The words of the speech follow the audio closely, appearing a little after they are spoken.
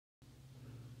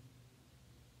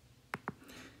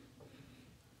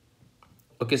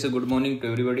Okay, so good morning to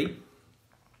everybody.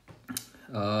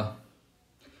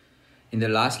 In the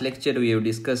last lecture, we have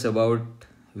discussed about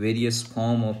various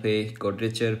form of a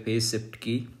quadrature phase shift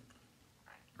key,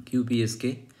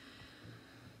 QPSK.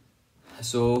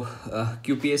 So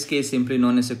QPSK is simply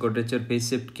known as a quadrature phase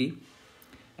shift key,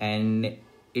 and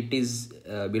it is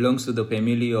belongs to the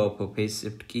family of a phase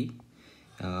shift key.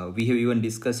 We have even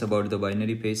discussed about the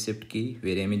binary phase shift key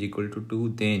where m is equal to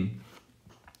 2. Then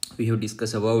we have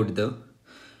discussed about the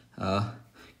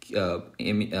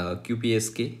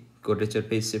QPSK, quadrature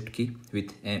phase shift key,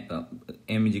 with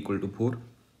m is equal to 4.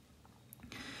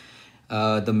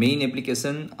 The main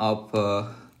application of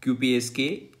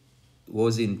QPSK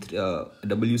was in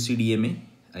WCDMA.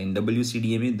 In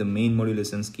WCDMA, the main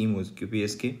modulation scheme was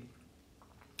QPSK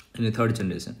in the third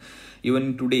generation.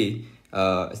 Even today,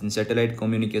 in satellite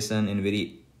communication and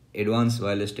very advanced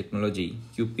wireless technology,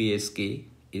 QPSK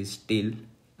is still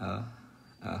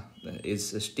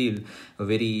a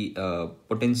very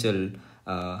potential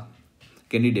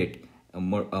candidate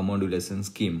modulation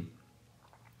scheme.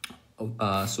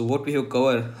 So what we have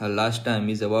covered last time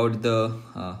is about the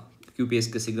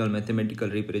QPSK signal mathematical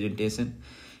representation,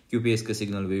 QPSK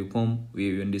signal waveform. We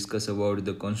even discussed about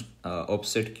the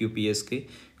offset QPSK,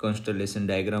 constellation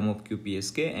diagram of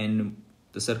QPSK, and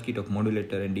the circuit of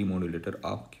modulator and demodulator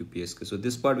of QPSK. So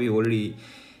this part we already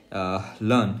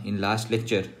learned in last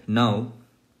lecture. Now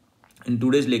in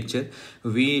today's lecture,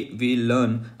 we will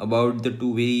learn about the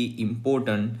two very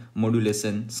important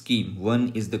modulation scheme.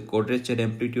 One is the quadrature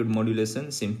amplitude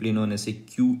modulation, simply known as a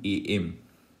QAM,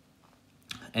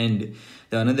 and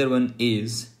the another one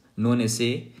is known as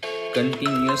a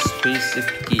continuous phase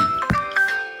shift key.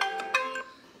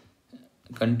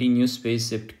 Continuous phase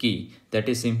shift key, that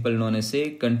is simple known as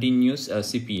a continuous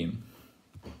CPM.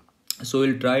 So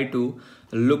we'll try to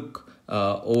look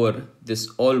over this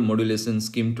all modulation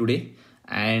scheme today,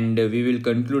 and we will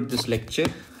conclude this lecture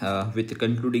with a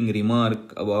concluding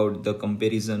remark about the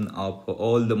comparison of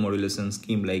all the modulation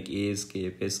scheme like ASK,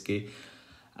 FSK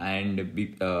and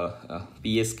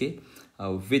PSK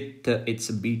with its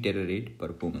beat error rate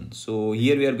performance. So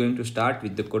here we are going to start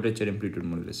with the quadrature amplitude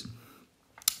modulation.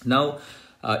 Now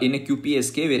in a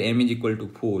QPSK where m is equal to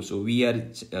 4, so we are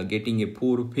getting a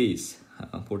 4 phase,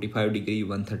 45 degree,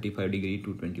 135 degree,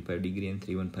 225 degree and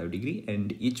 315 degree,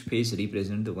 and each phase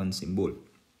represents the one symbol.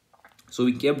 So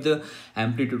we kept the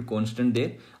amplitude constant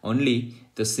there. Only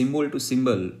the symbol to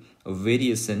symbol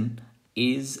variation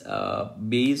is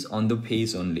based on the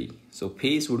phase only. So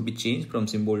phase would be changed from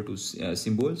symbol to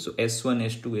symbol. So S1,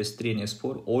 S2, S3 and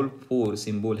S4, all four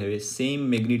symbols have a same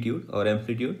magnitude or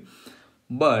amplitude,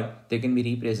 but they can be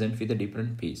represented with a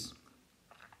different phase.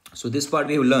 So this part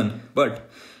we have learned, but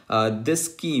this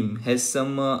scheme has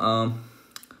some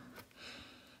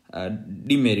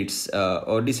demerits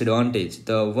or disadvantage.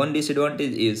 The one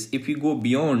disadvantage is if you go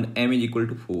beyond m is equal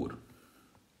to 4,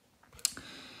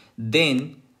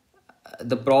 then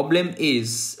the problem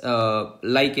is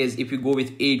like as if you go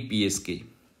with 8 PSK.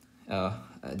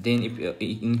 Then if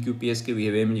in QPSK we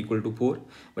have m is equal to 4,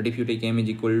 but if you take m is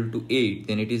equal to 8,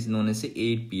 then it is known as a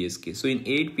 8 PSK. So in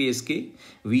 8 PSK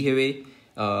we have a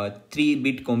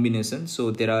 3-bit combination.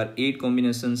 So there are 8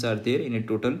 combinations are there in a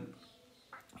total.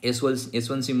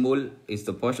 S1 symbol is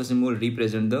the first symbol,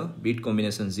 represent the bit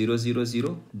combination 000,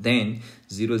 then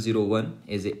 001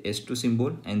 is a S2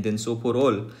 symbol, and then so for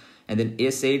all. And then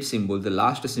S8 symbol, the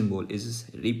last symbol, is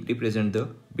represent the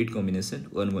bit combination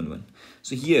 111.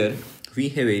 So here we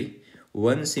have a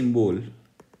one symbol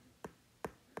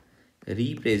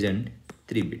represent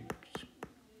 3 bits.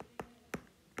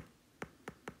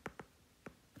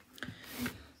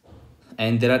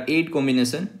 And there are 8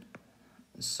 combinations.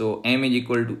 So m is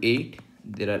equal to 8.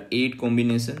 There are 8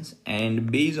 combinations,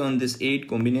 and based on this 8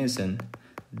 combination,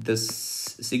 the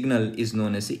signal is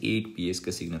known as a 8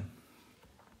 PSK signal.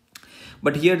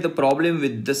 But here the problem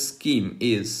with this scheme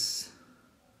is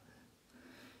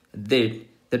that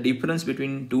the difference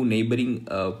between two neighboring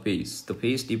phase, the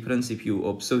phase difference, if you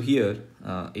observe here,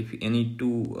 if any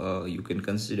two you can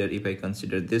consider, if I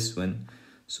consider this one,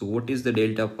 so what is the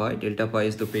delta pi? Delta pi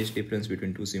is the phase difference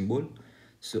between two symbols.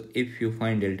 So if you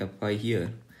find delta pi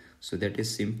here, so that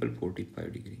is simple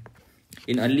 45 degree.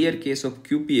 In earlier case of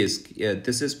QPSK,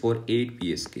 this is for 8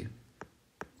 PSK.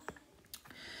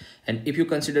 And if you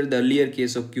consider the earlier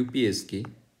case of QPSK,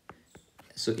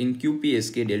 so in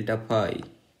QPSK delta pi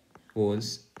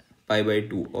was pi by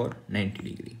 2 or 90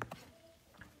 degree.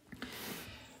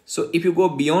 So if you go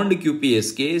beyond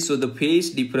QPSK, so the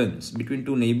phase difference between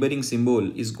two neighboring symbol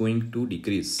is going to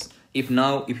decrease. If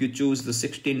you choose the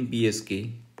 16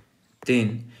 PSK,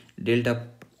 then delta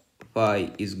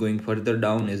pi is going further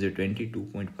down as a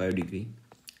 22.5 degree.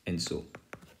 and so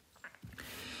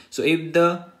if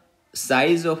the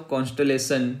size of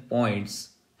constellation points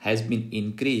has been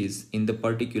increased in the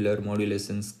particular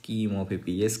modulation scheme of a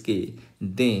PSK,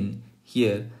 then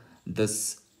here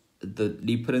the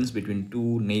difference between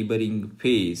two neighboring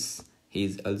phase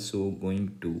is also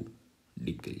going to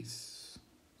decrease,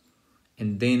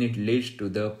 and then it leads to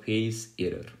the phase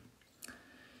error.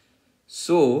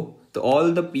 So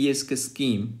all the PSK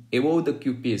scheme above the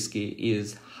QPSK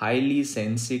is highly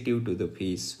sensitive to the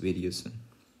phase variation.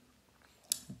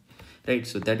 Right,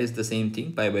 so that is the same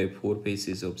thing. Pi by 4 phase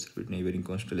is observed with neighboring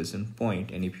constellation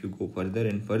point, and if you go further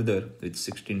and further with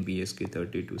 16 PSK,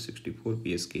 30 to 64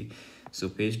 PSK, so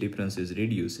phase difference is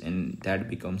reduced, and that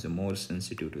becomes more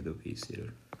sensitive to the phase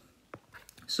error.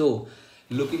 So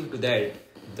looking to that,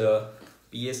 the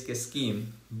PSK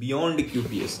scheme beyond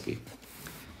QPSK,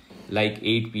 like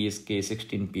 8 PSK,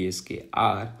 16 PSK,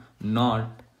 are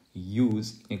not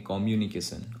used in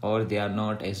communication, or they are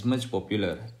not as much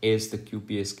popular as the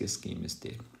QPSK scheme is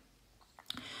there.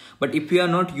 But if we are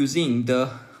not using the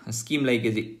scheme like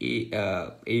as 8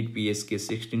 PSK,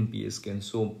 16 PSK and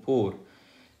so forth,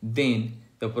 then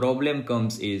the problem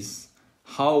comes is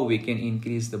how we can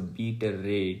increase the bit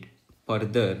rate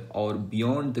further or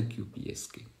beyond the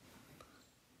QPSK.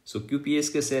 So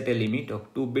QPSK set a limit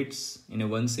of 2 bits in a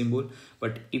one symbol,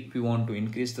 but if we want to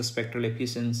increase the spectral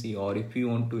efficiency, or if we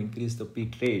want to increase the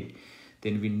bit rate,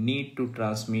 then we need to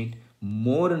transmit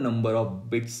more number of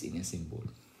bits in a symbol.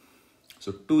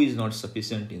 So 2 is not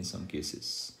sufficient in some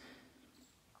cases.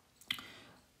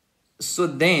 So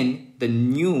then the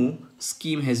new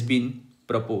scheme has been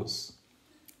proposed,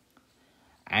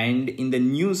 and in the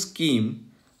new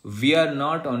scheme we are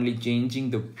not only changing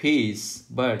the phase,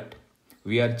 but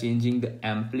we are changing the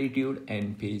amplitude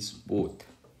and phase both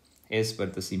as per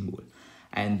the symbol,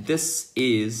 and this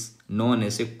is known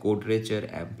as a quadrature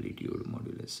amplitude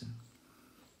modulation.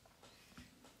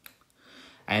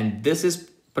 And this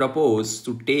is proposed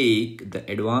to take the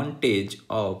advantage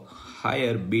of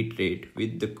higher bit rate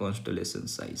with the constellation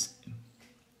size.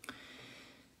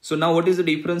 So now what is the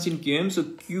difference in QAM? So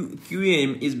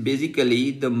QAM is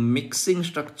basically the mixing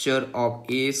structure of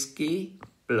ASK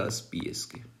plus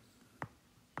PSK.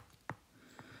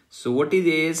 So what is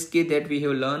ASK that we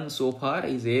have learned so far?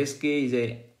 Is ASK is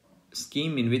a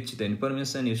scheme in which the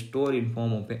information is stored in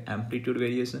form of an amplitude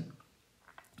variation,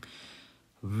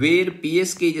 where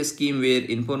PSK is a scheme where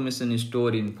information is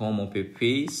stored in form of a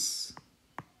phase.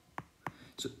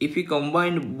 So if we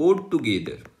combine both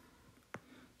together,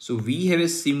 so we have a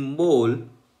symbol,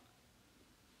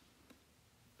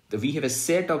 we have a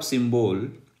set of symbol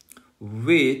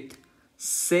with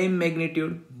same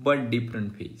magnitude but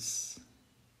different phase.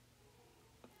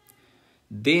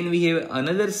 Then we have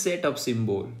another set of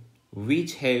symbol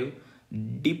which have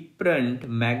different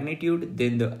magnitude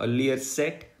than the earlier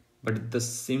set, but the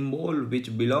symbol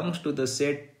which belongs to the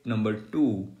set number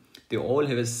 2, they all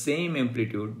have a same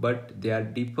amplitude but they are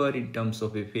differ in terms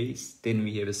of a phase. Then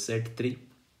we have a set 3.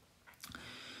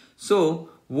 So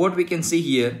what we can see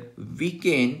here, we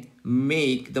can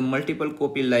make the multiple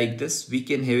copy like this. We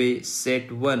can have a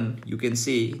set 1. You can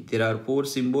see there are 4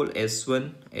 symbols,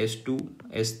 S1, S2,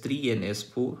 S3 and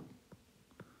S4.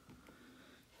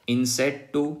 In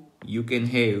set 2, you can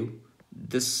have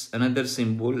this another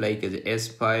symbol like as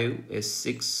S5,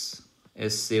 S6,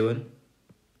 S7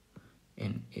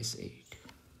 and S8.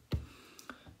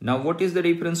 Now what is the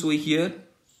difference over here?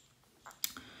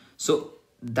 So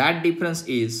that difference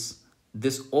is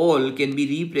this all can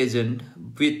be represented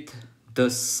with the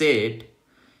set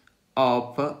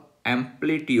of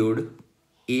amplitude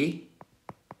A,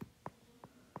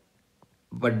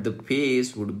 but the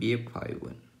phase would be a phi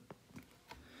 1.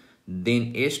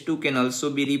 Then S2 can also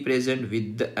be represented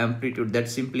with the amplitude, that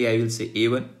simply I will say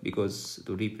A1, because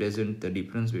to represent the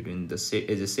difference between the set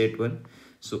as a set 1.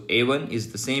 So A1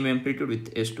 is the same amplitude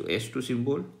with S2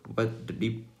 symbol, but the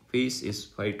deep phase is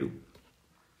phi 2.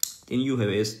 Then you have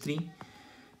S3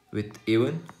 with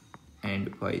A1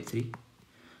 and phi 3,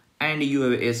 and you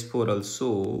have S4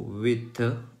 also with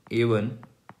A1,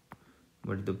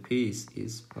 but the phase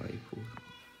is phi 4.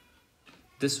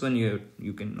 This one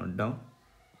you can note down.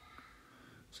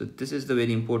 So this is the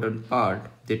very important part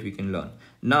that we can learn.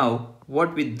 Now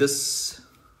what with this?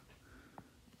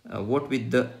 What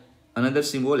with the another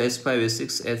symbol S5,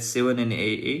 S6, S7 and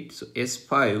A8? So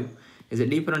S5 is a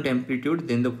different amplitude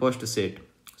than the first set.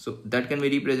 So that can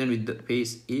be represented with the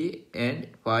phase A and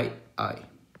phi I.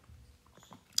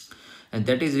 And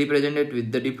that is represented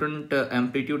with the different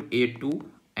amplitude A2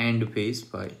 and phase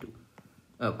phi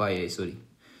I, sorry.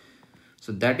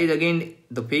 So that is again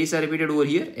the phase are repeated over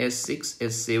here, S6,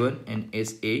 S7 and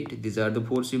S8. These are the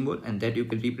 4 symbols, and that you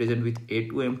can represent with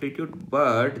A2 amplitude,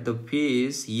 but the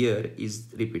phase here is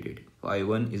repeated. Phi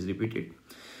 1 is repeated.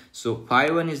 So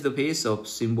phi 1 is the phase of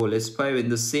symbol S5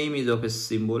 and the same is of a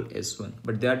symbol S1,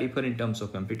 but they are different in terms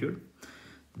of amplitude.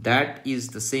 That is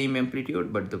the same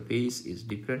amplitude but the phase is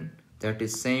different. That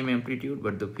is same amplitude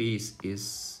but the phase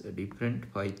is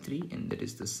different, phi 3, and that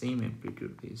is the same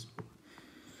amplitude, phase 4.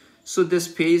 So this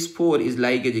phase 4 is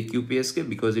like as a QPSK,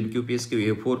 because in QPSK we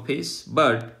have 4 phase,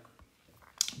 but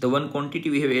the one quantity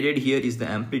we have added here is the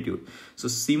amplitude. So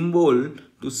symbol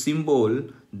to symbol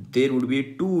there would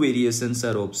be 2 variations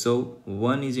are observed.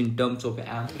 One is in terms of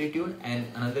amplitude and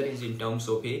another is in terms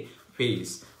of a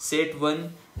phase. Set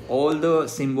 1, all the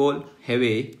symbol have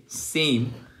a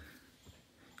same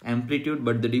amplitude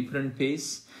but the different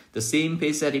phase. The same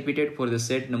phase are repeated for the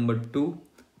set number 2,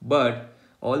 but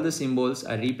all the symbols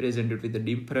are represented with a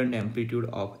different amplitude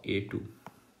of A2.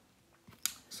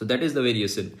 So that is the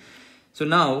variation. So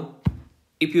now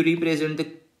if you represent the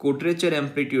quadrature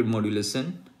amplitude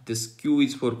modulation, this Q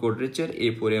is for quadrature,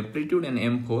 A for amplitude and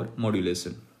M for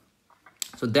modulation.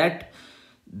 So that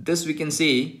this we can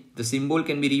say the symbol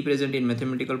can be represented in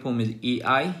mathematical form as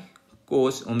AI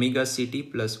cos omega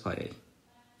ct plus phi I,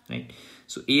 right?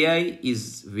 So AI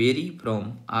is vary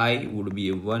from I would be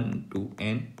a 1 to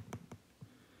N,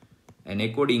 and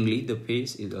accordingly the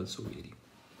phase is also vary.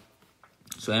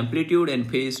 So amplitude and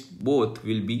phase both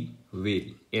will be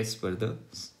vary as per the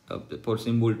for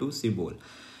symbol to symbol.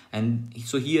 And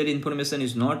so here information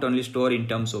is not only stored in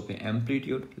terms of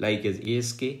amplitude like as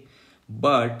ASK,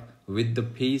 but with the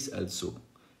phase also.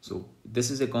 So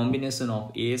this is a combination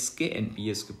of ASK and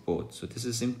PSK both. So this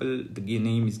is simple. The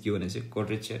name is given as a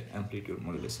quadrature amplitude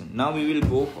modulation. Now we will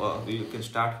go. We can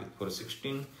start with for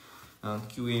 16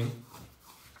 QAM.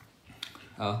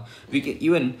 We can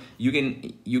even you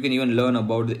can even learn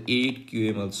about the 8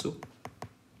 QAM also.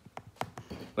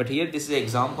 But here this is an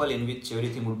example in which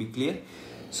everything would be clear.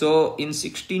 So in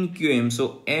 16 QAM,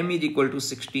 so M is equal to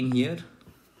 16 here.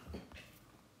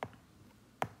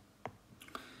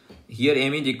 Here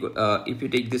M is equal, if you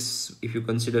take this, if you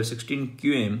consider 16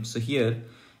 QM, so here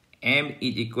M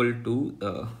is equal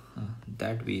to,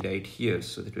 that we write here,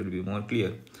 so that will be more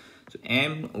clear. So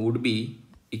M would be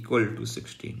equal to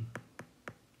 16.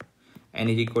 N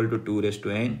is equal to 2 raised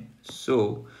to N.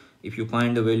 So if you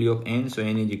find the value of N, so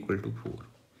N is equal to 4.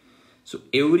 So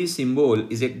every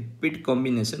symbol is a bit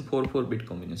combination, 4 bit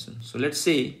combination. So let's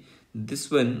say this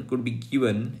one could be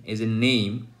given as a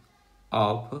name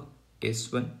of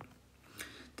S1.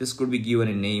 This could be given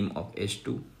a name of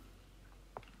S2,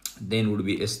 then would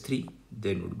be S3,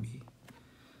 then would be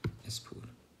S4.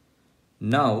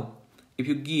 Now, if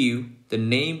you give the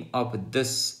name of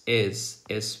this as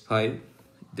S5,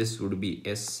 this would be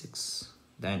S6,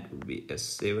 that would be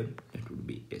S7, that would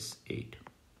be S8.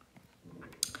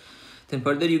 Then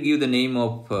further you give the name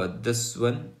of this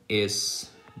one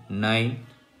S9,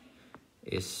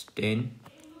 S10,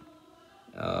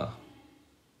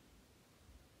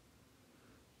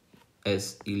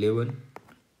 S11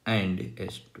 and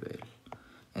S12,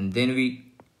 and then we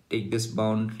take this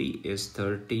boundary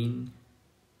S13,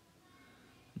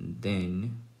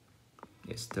 then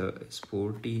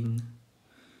S14,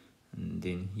 and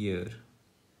then here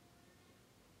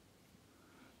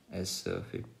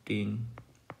S15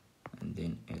 and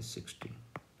then S16.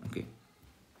 Okay,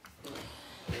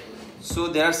 so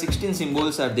there are 16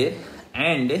 symbols are there,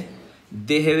 and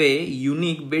they have a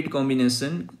unique bit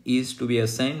combination is to be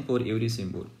assigned for every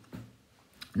symbol.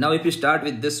 Now if you start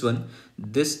with this one,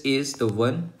 this is the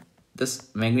 1,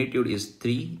 this magnitude is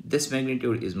 3, this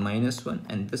magnitude is -1,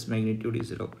 and this magnitude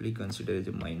is roughly considered as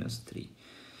a -3.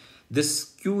 This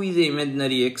Q is an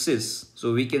imaginary axis,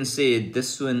 so we can say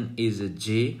this one is a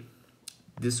J,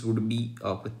 this would be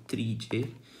of a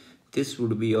 3J, this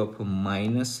would be of a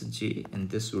 -J, and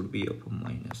this would be of a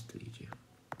 -3J.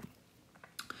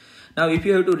 Now if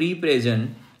you have to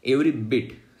represent every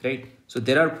bit, right? So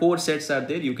there are 4 sets are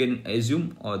there, you can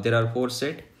assume, or there are 4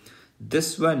 sets.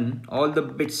 This one, all the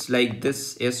bits like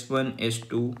this S1,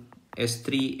 S2,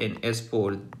 S3 and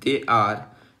S4, they are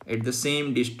at the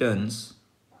same distance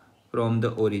from the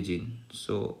origin.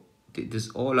 So this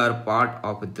all are part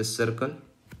of this circle,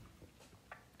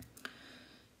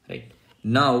 right?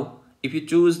 Now if you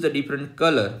choose the different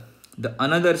color, the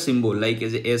another symbol like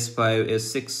as S5,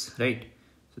 S6, right?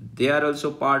 So they are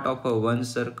also part of a one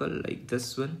circle like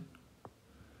this one,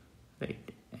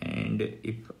 right? And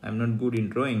if I'm not good in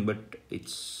drawing, but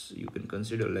it's, you can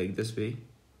consider like this way,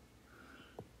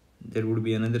 there would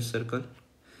be another circle.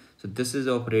 So this is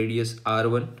of radius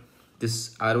R1.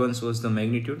 This R1 shows the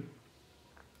magnitude,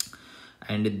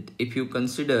 And if you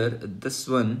consider this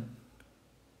one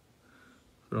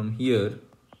from here,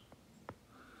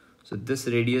 so this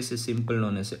radius is simple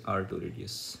known as a R2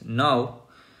 radius. Now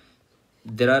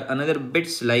there are another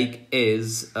bits like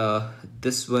is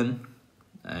this one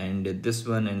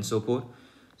and so forth.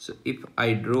 So if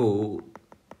I draw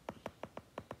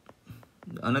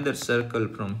another circle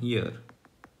from here,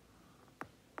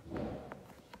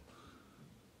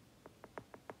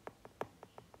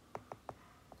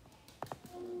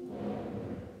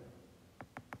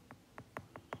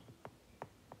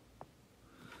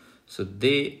 so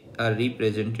they are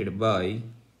represented by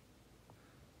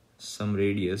some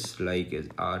radius like as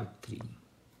R3.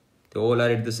 They all are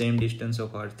at the same distance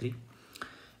of R3.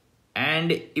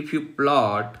 And if you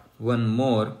plot one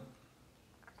more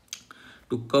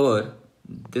to cover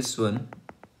this one,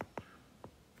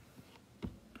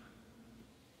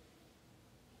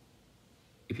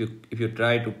 if you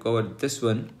try to cover this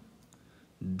one,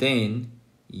 then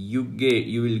you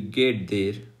will get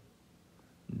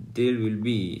there will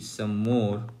be some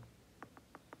more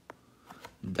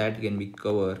that can be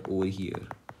covered over here.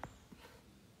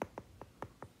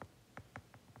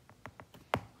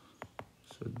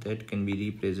 So that can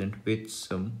be represented with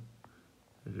some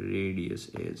radius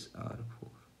as R4.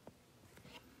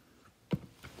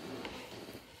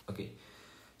 Okay,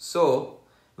 so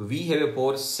we have a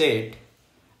pore set,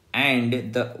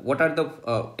 and the what are the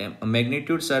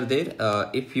magnitudes are there?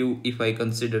 If I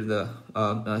consider the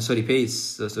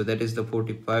phase, so that is the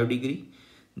 45 degree.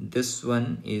 This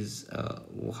one is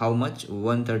how much?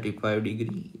 135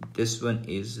 degree. This one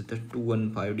is the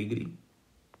 215 degree,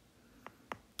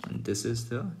 and this is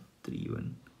the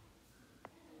 315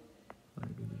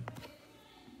 degree.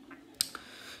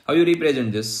 How you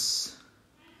represent this,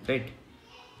 right?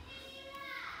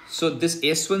 So this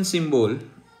S1 symbol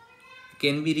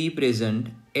can be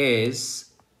represented as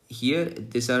here,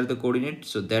 these are the coordinates,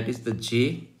 so that is the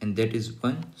J and that is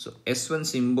 1. So S1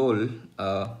 symbol,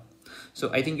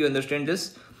 so I think you understand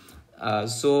this.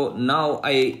 So now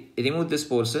I remove this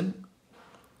portion.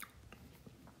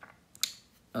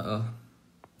 So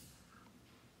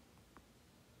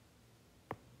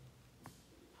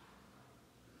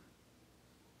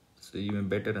you may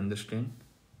better understand.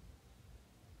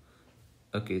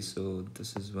 Okay, so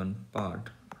this is one part.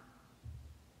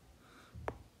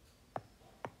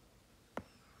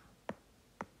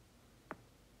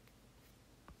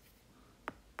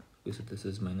 Okay, so this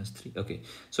is -3. Okay,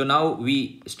 so now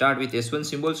we start with S1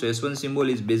 symbol. So S1 symbol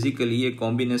is basically a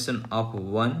combination of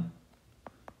 1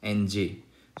 and J.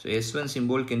 So S1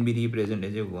 symbol can be represented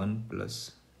as a 1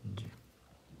 plus J.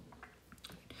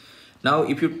 Now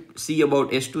if you see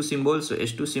about S2 symbol, so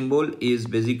S2 symbol is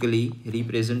basically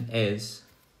represented as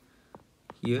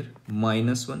here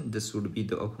 -1. This would be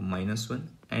the of -1,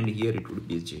 and here it would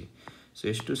be J. So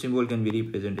S2 symbol can be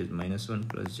represented as -1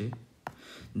 plus J.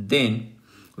 Then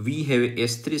we have a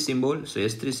S3 symbol. So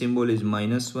S3 symbol is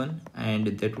 -1, and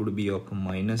that would be of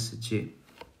 -J.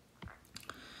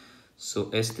 So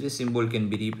S3 symbol can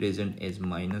be represented as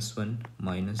 -1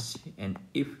 minus J. And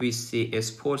if we say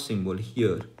S4 symbol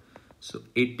here, so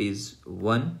it is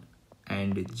 1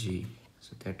 and J.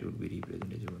 So that would be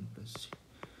represented as 1 plus J.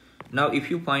 Now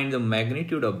if you find the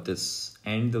magnitude of this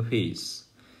and the phase,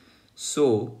 so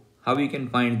how you can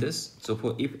find this? So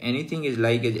for if anything is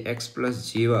like as x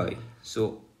plus jy,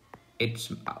 so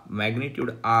its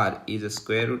magnitude r is a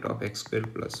square root of x square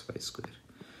plus y square.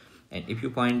 And if you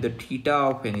find the theta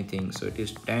of anything, so it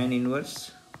is tan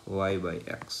inverse y by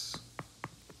x.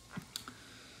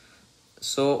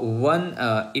 So one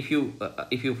if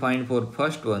you find for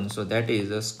first one, so that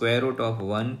is a square root of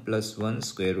 1 plus 1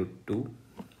 square root 2,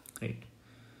 right?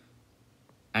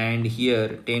 And here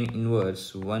tan inverse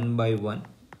 1 by 1,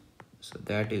 so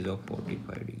that is of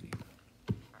 45 degree.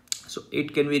 So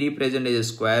it can be represented as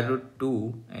square root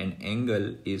 2 and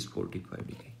angle is 45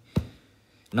 degree.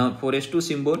 Now for S2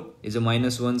 symbol is a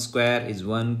 -1 square is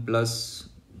 1 plus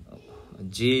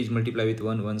J is multiplied with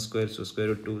 1 square, so square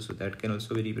root 2, so that can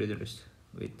also be represented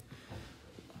with,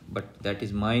 but that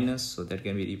is minus, so that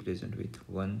can be represented with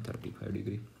 135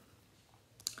 degree.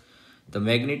 The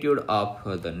magnitude of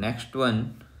the next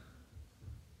one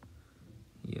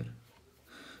here,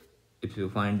 if you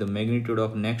find the magnitude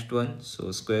of next one,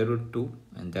 so square root 2,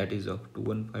 and that is of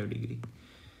 215 degree.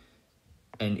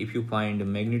 And if you find the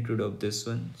magnitude of this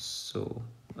one, so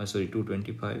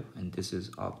 225, and this is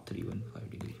of 315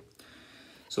 degree.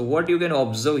 So what you can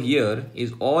observe here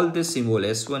is all this symbol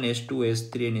S1, S2,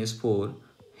 S3 and S4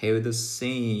 have the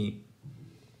same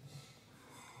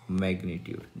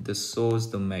magnitude. This shows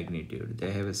the magnitude.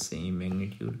 They have the same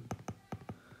magnitude.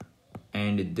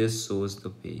 And this shows the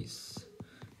phase.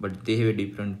 but they have a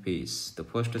different phase. The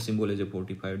first symbol is a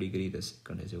 45 degree, the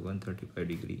second is a 135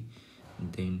 degree,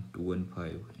 then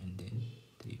 215, and then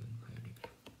 315 degree.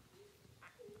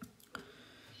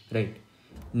 Right.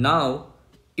 Now,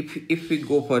 if we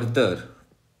go further,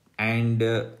 and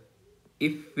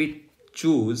if we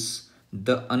choose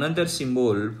the another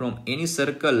symbol from any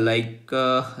circle, like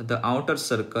the outer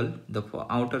circle,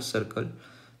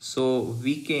 so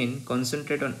we can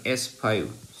concentrate on S5.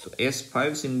 So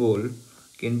S5 symbol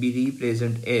can be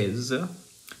represented as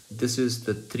this is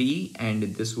the 3, and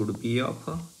this would be of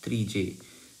 3J.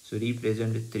 So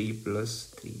represent 3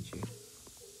 plus 3J.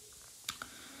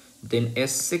 Then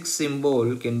S6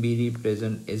 symbol can be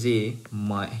represented as a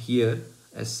here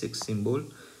S6 symbol,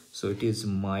 so it is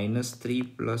minus 3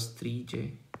 plus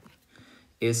 3J.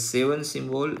 S7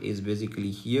 symbol is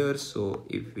basically here, so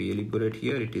if we elaborate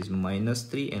here, it is minus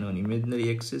 3, and on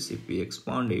imaginary axis, if we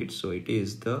expand it, so it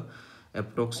is the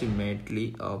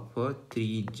approximately of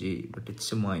 3J, but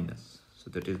it's a minus, so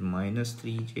that is minus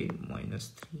 3J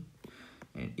minus 3.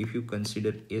 And if you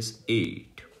consider S8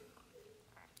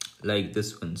 like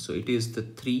this one, so it is the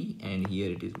 3, and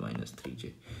here it is minus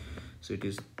 3J, so it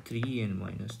is 3 and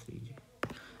minus 3J.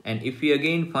 And if we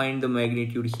again find the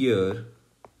magnitude here,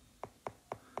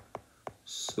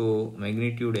 so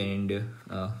magnitude, and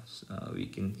we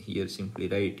can here simply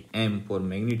write M for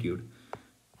magnitude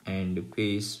and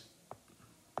phase.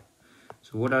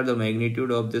 So what are the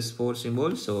magnitude of this 4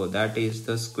 symbols? So that is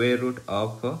the square root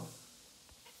of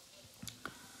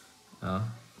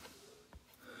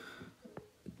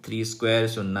 3 square,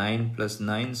 so 9 plus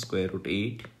 9, square root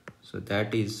 8. So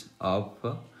that is of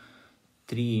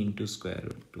 3 into square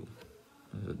root 2.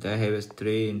 So that has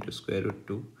 3 into square root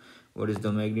 2. What is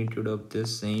the magnitude of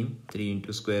this? Same, 3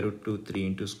 into square root 2, 3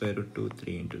 into square root 2,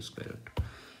 3 into square root 2.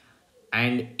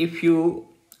 And if you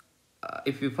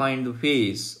find the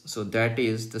phase, so that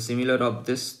is the similar of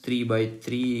this 3 by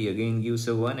 3 again gives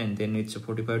a 1, and then it's a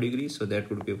 45 degrees, so that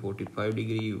would be a 45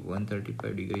 degree,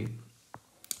 135 degree,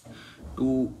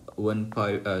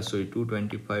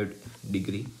 225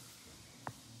 degree,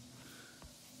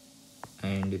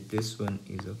 and this one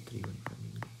is of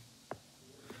 315 degree.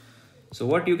 So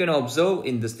what you can observe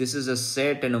in this is a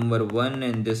set number 1,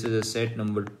 and this is a set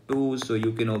number 2. So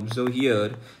you can observe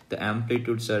here the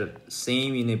amplitudes are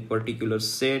same in a particular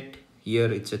set. Here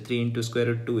it's a 3 into square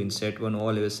root 2. In set 1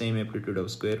 all have the same amplitude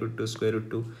of square root 2, square root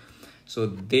 2. So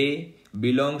they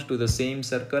belongs to the same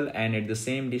circle and at the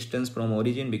same distance from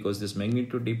origin, because this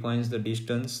magnitude defines the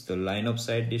distance, the line of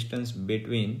sight distance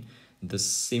between the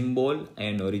symbol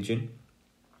and origin.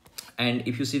 And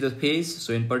if you see the phase,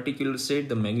 so in particular set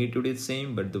the magnitude is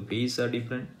same but the phase are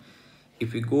different.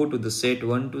 If we go to the set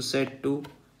 1 to set 2,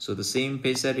 so the same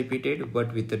phase are repeated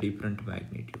but with a different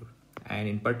magnitude. And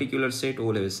in particular set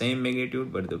all have the same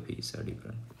magnitude but the phase are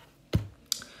different.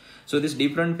 So this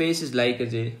different phase is like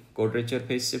as a quadrature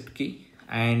phase shift key,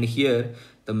 and here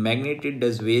the magnitude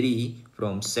does vary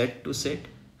from set to set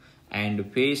and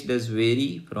phase does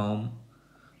vary from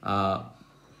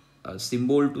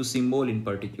symbol to symbol in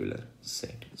particular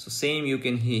set. So same you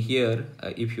can here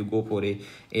if you go for a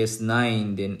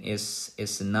S9, then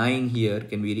S9 here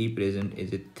can be represented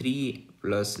as a 3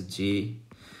 plus J.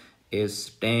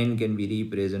 S10 can be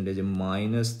represented as a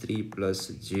minus 3 plus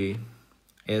J.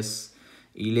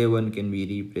 S11 can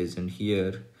be represented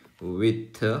here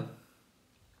with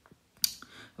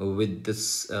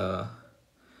this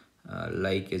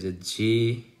like as a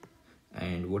J,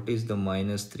 and what is the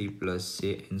minus 3 plus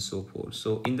J, and so forth.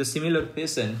 So in the similar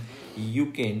fashion you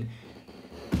can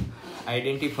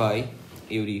identify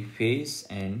every phase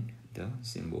and the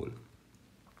symbol.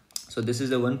 So this is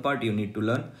the one part you need to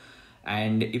learn,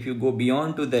 and if you go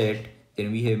beyond to that,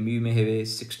 then we may have a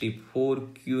 64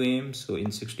 QAM. So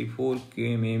in 64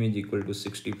 QAM, M is equal to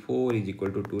 64 is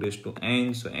equal to 2 raised to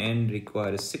n. So n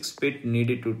requires 6 bit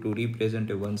needed to represent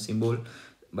a one symbol,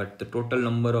 but the total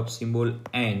number of symbol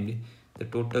and the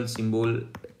total symbol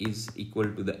is equal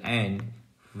to the n,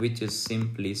 which is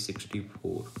simply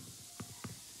 64.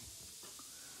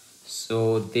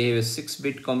 So they have a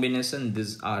 6-bit combination.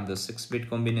 These are the 6-bit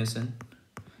combination,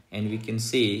 and we can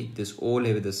say this all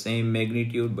have the same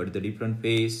magnitude but the different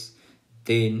phase.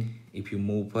 Then if you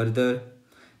move further,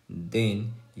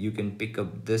 then you can pick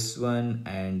up this one,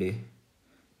 and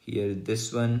here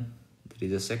this one, there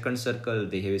is a second circle,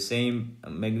 they have the same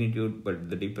magnitude but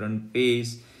the different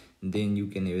phase. Then you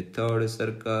can have a third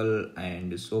circle,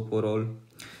 and so for all.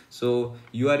 So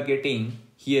you are getting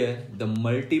here the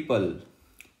multiple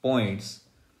points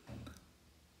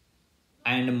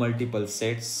and multiple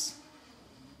sets.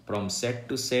 From set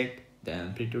to set the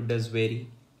amplitude does vary,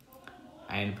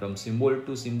 and from symbol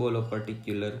to symbol of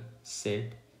particular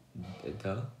set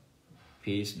the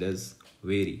phase does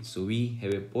vary. So we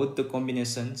have both the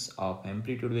combinations of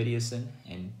amplitude variation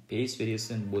and phase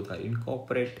variation, both are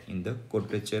incorporated in the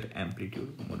quadrature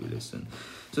amplitude modulation.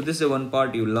 So this is one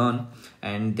part you learn,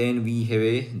 and then we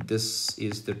have this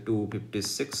is the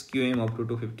 256 QM. Up to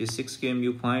 256 QM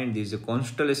you find this is a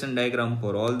constellation diagram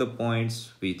for all the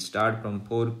points which start from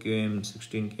 4 QM,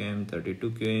 16 QM,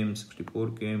 32 QM, 64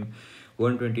 QM,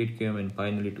 128 QM, and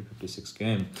finally 256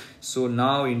 QM. So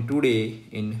now in today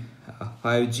in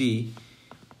 5G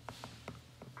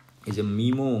is a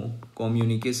MIMO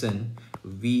communication,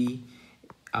 we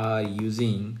are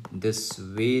using this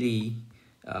very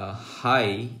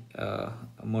high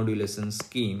modulation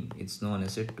scheme. It's known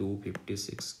as a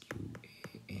 256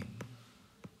 QAM.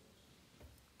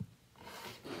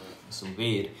 So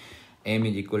where m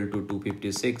is equal to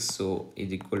 256, so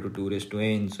is equal to 2 raised to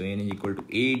n, so n is equal to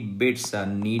 8 bits are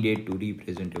needed to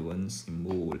represent one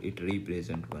symbol. It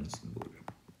represents one symbol.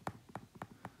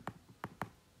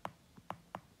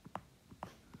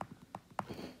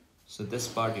 So this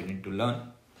part you need to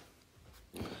learn.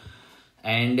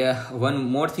 And one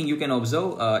more thing you can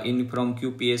observe, in from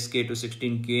QPSK to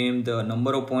 16 QM, the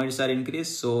number of points are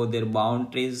increased, so their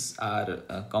boundaries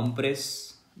are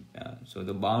compressed. So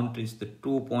the boundaries, the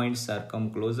 2 points are come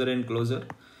closer and closer,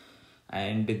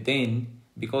 and then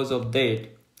because of that,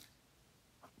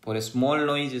 for a small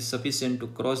noise is sufficient to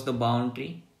cross the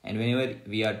boundary. And whenever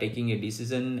we are taking a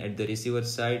decision at the receiver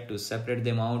side to separate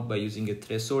them out by using a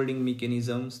thresholding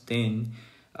mechanisms, then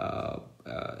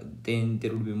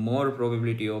there would be more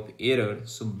probability of error.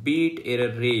 So bit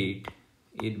error rate,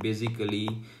 it basically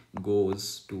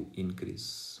goes to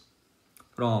increase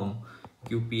from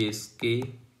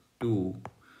QPSK to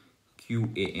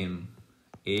QAM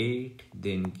 8,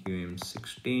 then QM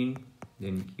 16,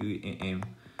 then QAM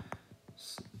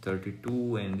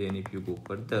 32, and then if you go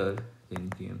further, then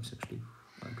QM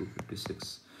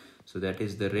 256. So that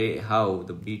is the rate how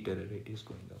the bit error rate is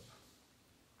going up.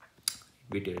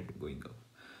 Bit error rate going up.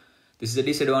 This is a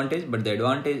disadvantage, but the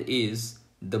advantage is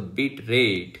the bit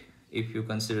rate. If you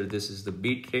consider this is the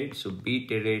bit rate, so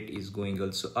bit rate is going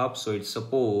also up, so it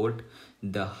support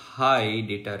the high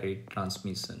data rate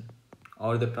transmission,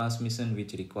 or the transmission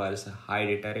which requires a high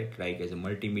data rate, like as a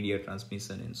multimedia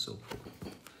transmission and so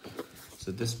forth.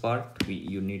 So this part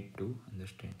you need to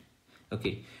understand.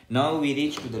 Okay, now we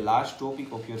reach to the last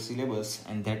topic of your syllabus,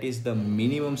 and that is the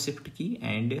minimum shift key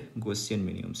and Gaussian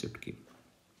minimum shift key.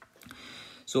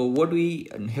 So what we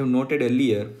have noted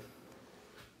earlier,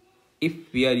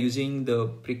 if we are using the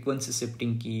frequency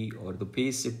shifting key or the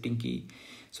phase shifting key,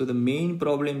 so the main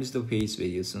problem is the phase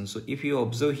variation. So if you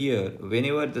observe here,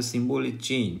 whenever the symbol is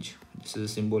changed, this is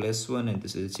a symbol S1 and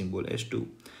this is a symbol S2.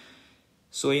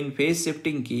 So in phase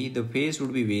shifting key, the phase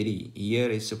would be vary. Here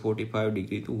is a 45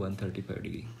 degree to 135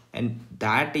 degree. And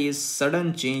that is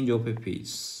sudden change of a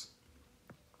phase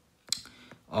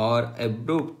or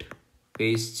abrupt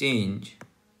phase change.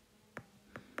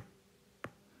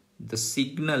 The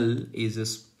signal is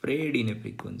spread in a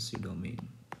frequency domain.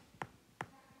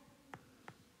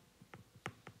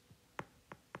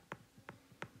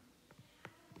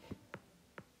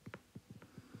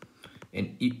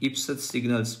 And if such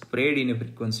signal spread in a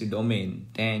frequency domain,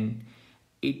 then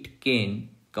it can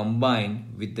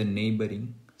combine with the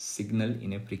neighboring signal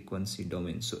in a frequency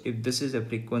domain. So if this is a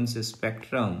frequency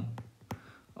spectrum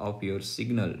of your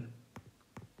signal,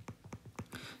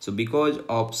 so because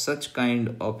of such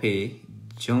kind of a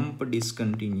jump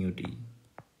discontinuity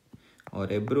or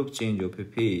abrupt change of a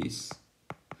phase,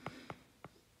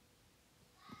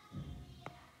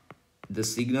 the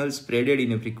signal spreaded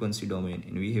in a frequency domain,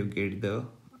 and we have get the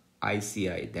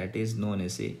ICI, that is known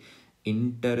as a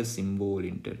inter-symbol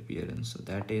interference. So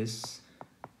that is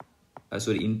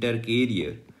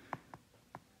inter-carrier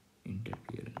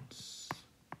interference.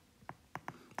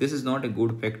 This is not a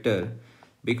good factor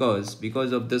because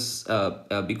of this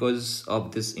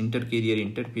inter-carrier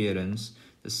interference,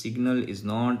 the signal is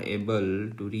not able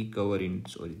to recover in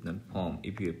its original form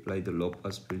if you apply the low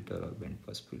pass filter or band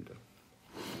pass filter.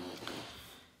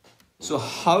 So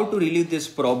how to relieve this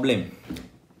problem?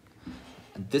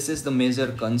 This is the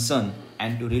major concern,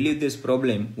 and to relieve this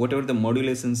problem, whatever the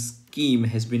modulation scheme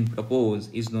has been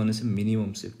proposed is known as a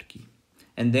minimum shift key,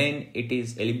 and then it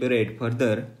is elaborated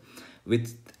further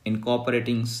with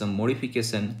incorporating some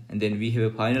modification, and then we have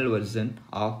a final version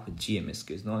of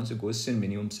GMSK, is known as a Gaussian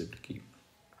minimum shift key.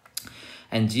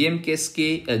 And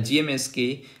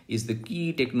GMSK is the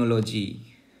key technology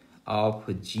of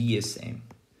GSM.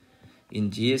 In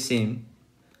GSM,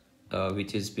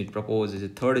 which has been proposed as a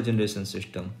third generation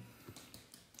system,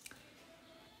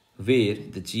 where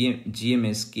the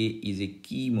GMSK is a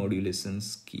key modulation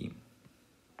scheme.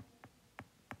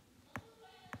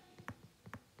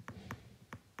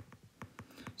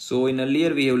 So in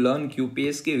earlier we have learned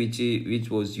QPSK, which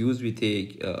was used with a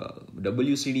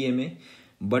WCDMA,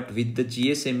 but with the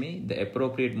GSMA the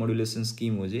appropriate modulation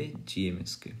scheme was a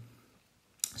GMSK.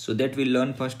 So that we'll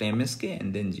learn first MSK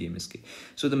and then GMSK.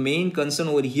 So the main concern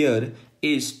over here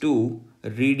is to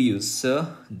reduce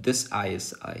this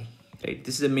ISI, right?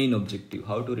 This is the main objective,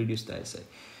 how to reduce the ISI.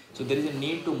 So there is a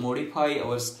need to modify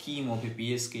our scheme of a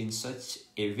PSK in such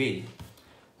a way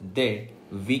that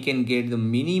we can get the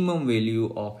minimum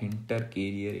value of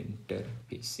inter-carrier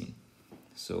interfacing.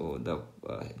 So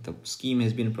the scheme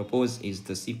has been proposed is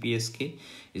the CPSK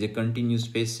is a continuous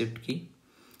phase shift key.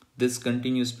 This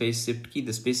continuous phase shift key,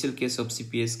 the special case of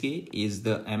CPSK is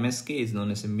the MSK is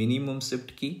known as a minimum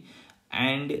shift key,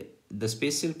 and the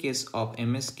special case of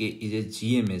MSK is a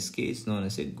GMSK is known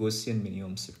as a Gaussian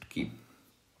minimum shift key.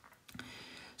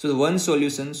 So the one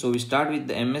solution, so we start with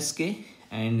the MSK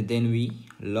and then we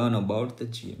learn about the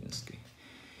GMSK.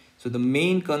 So the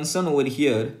main concern over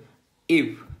here,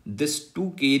 if this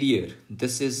two carrier,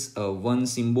 this is one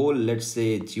symbol, let's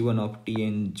say G1 of T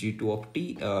and G2 of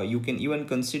T, you can even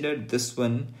consider this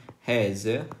one has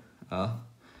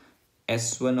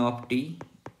S1 of T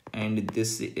and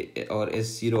this or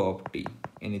S0 of T,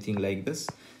 anything like this.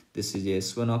 This is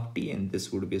S1 of T and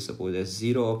this would be suppose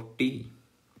S0 of T.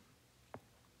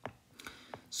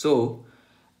 So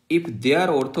if they are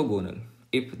orthogonal,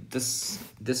 if this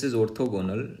is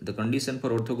orthogonal, the condition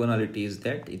for orthogonality is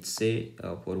that it's say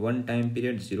for one time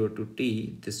period 0 to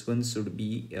T, this one should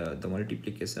be the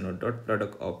multiplication or dot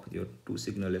product of your two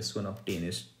signal S1 of T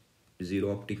and S0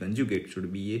 of T conjugate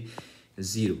should be a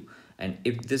 0. And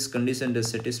if this condition does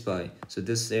satisfy, so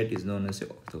this set is known as a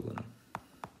orthogonal.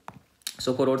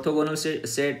 So for orthogonal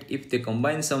set, if they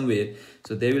combine somewhere,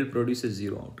 so they will produce a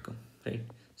 0 outcome, right?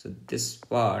 So this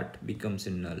part becomes a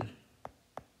null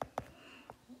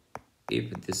if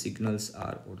the signals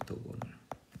are orthogonal.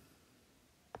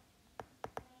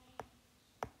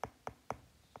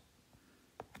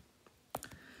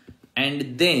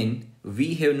 And then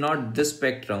we have not this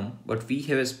spectrum, but we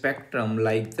have a spectrum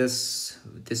like this.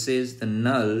 This is the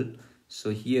null.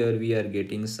 So here we are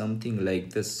getting something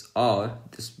like this, or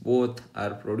this both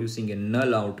are producing a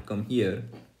null outcome here.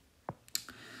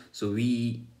 So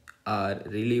we are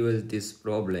relieve this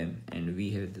problem and we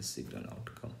have the signal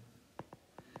outcome.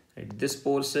 Right, this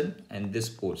portion and this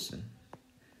portion,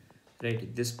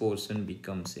 right, this portion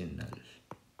becomes a null.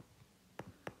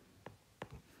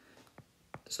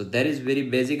 So that is very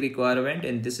basic requirement,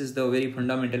 and this is the very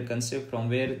fundamental concept from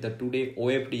where the today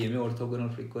OFDMA,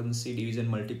 orthogonal frequency division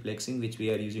multiplexing, which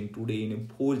we are using today in a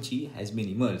 4G, has been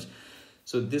emerged.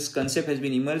 So this concept has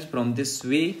been emerged from this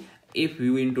way. If we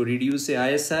want to reduce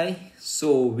a ISI,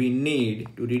 so we need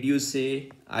to reduce a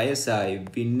ISI,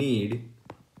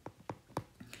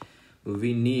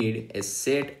 we need a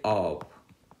set of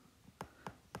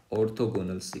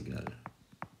orthogonal signal.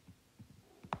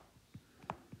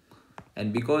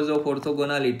 And because of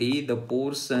orthogonality, the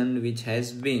portion which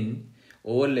has been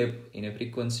overlapped in a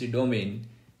frequency domain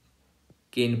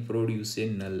can produce a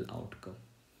null outcome.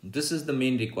 This is the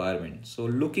main requirement. So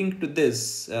looking to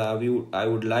this, I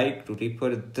would like to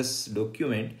refer this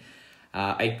document.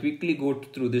 I quickly go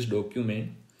through this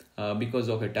document because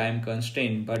of a time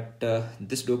constraint, but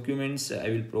this documents I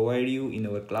will provide you in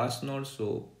our class notes.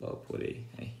 So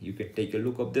you can take a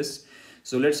look of this.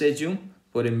 So let's assume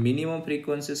for a minimum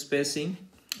frequency spacing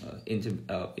in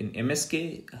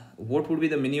MSK, what would be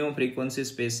the minimum frequency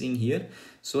spacing here,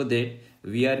 so that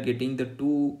we are getting the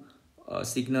two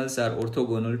signals are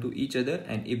orthogonal to each other,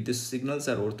 and if these signals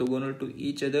are orthogonal to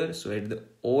each other, so at the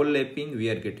overlapping we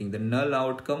are getting the null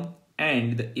outcome,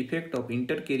 and the effect of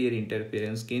inter-carrier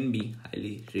interference can be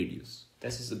highly reduced.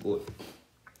 This is the goal.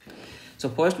 So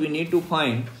first we need to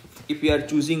find, if we are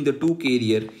choosing the two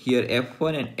carrier here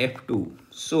F1 and F2,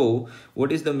 so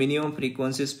what is the minimum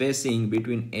frequency spacing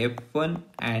between F1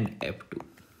 and F2?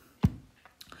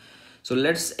 So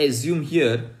let's assume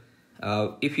here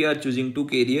if you are choosing two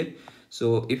carrier,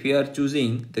 so if you are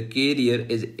choosing the carrier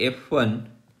as F1,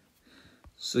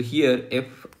 so here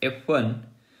F1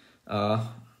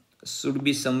 should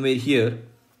be somewhere here,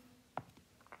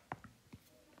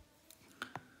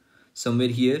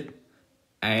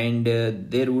 and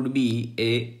there would be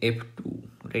a F2,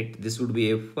 right? This would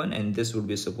be F1 and this would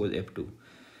be suppose F2.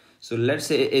 So let's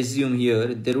say assume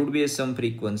here there would be some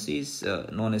frequencies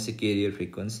known as a carrier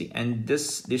frequency, and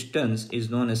this distance is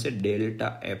known as a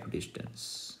delta F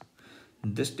distance.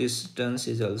 This distance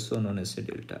is also known as a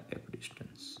delta F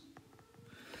distance.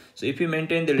 So if you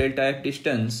maintain the delta F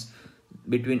distance,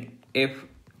 between fc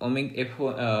and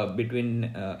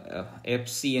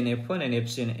f1 and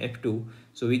fc and f2.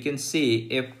 So we can say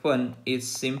f1 is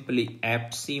simply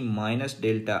fc minus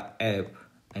delta f,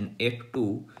 and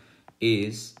f2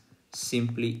 is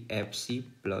simply fc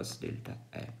plus delta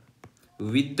f.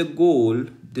 With the goal,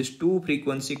 these two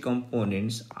frequency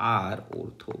components are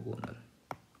orthogonal.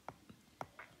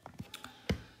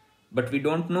 But we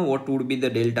don't know what would be the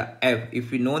delta f.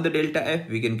 If we know the delta f,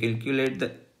 we can calculate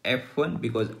the f1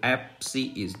 because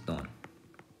fc is known.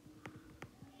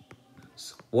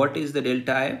 So what is the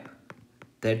delta f?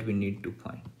 That we need to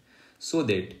find. So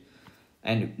that,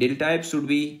 and delta f should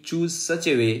be choose such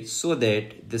a way so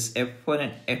that this f1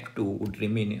 and f2 would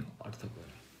remain orthogonal.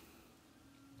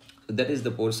 So that is the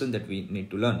portion that we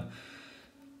need to learn.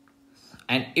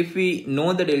 And if we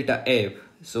know the delta f,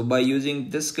 so by using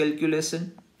this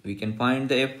calculation, we can find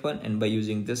the f1, and by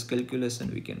using this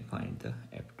calculation, we can find the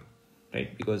f2,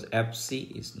 right? Because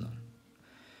fc is known.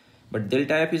 But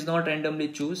delta f is not randomly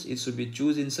choose. It should be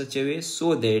choose in such a way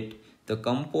so that the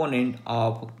component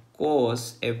of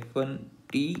cos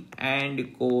f1t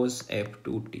and cos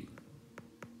f2t,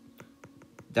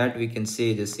 that we can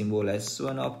say the symbol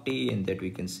s1 of t and that we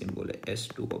can symbol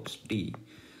s2 of t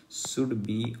should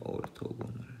be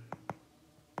orthogonal.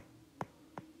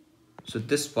 So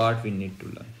this part we need to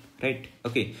learn, right?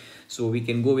 Okay, so we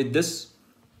can go with this.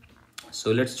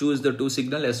 So let's choose the two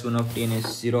signal s1 of t and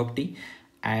s0 of t,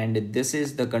 and this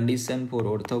is the condition for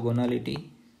orthogonality.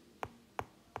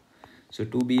 So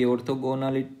to be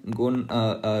orthogonal,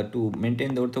 to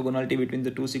maintain the orthogonality between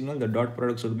the two signals, the dot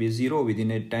product should be 0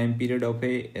 within a time period of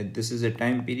this is a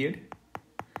time period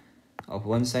of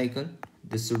one cycle.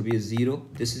 This should be a 0.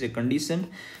 This is a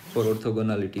condition for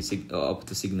orthogonality of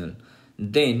the signal.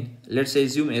 Then let's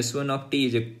assume s1 of t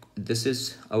is this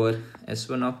is our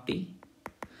s1 of t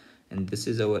and this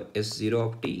is our s0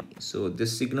 of t. So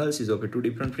this signals is of a two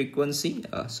different frequency.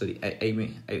 Sorry,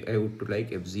 I would to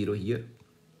like f0 here.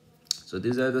 So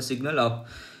these are the signal of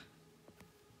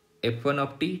f1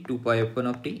 of t, 2 pi f1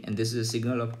 of t, and this is a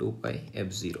signal of 2 pi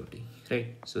f0 t,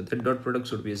 right? So that dot product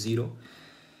should be a 0.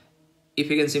 If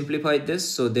you can simplify this,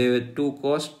 so there are two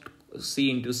cos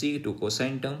c into c, two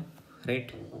cosine term,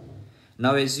 right?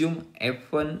 Now assume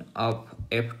f1 of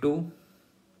f2,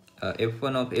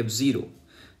 f1 of f0.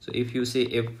 So if you say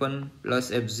f1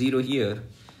 plus f0 here,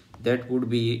 that would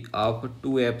be of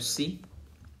 2fc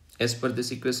as per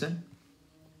this equation.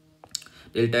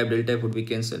 Delta f would be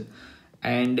cancelled,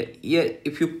 and here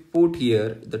if you put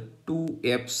here the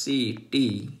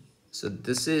 2fct, so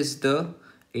this is the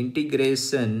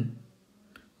integration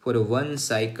for a one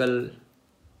cycle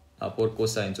for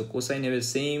cosine. So cosine have the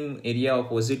same area of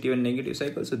positive and negative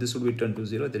cycle, so this would be turned to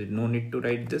 0. There is no need to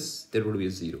write this, there would be a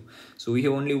 0. So we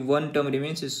have only one term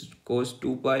remains, is cos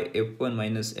 2 pi f1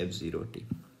 minus f0 t.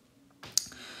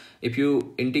 If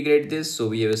you integrate this, so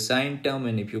we have a sine term,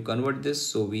 and if you convert this,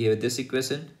 so we have this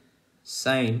equation,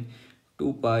 sine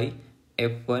 2 pi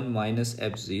f1 minus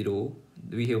f0.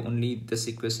 We have only this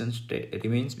equation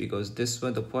remains because this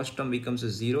one, the first term becomes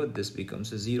a 0, this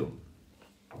becomes a 0.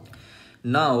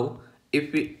 Now,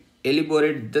 if we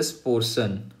elaborate this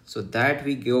portion, so that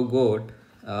we got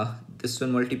this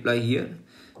one multiply here.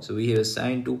 So we have a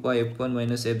sine 2 pi f1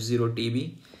 minus f0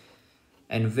 tb.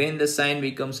 And when the sign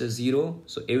becomes a 0,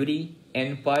 so every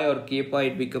n pi or k pi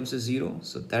it becomes a 0.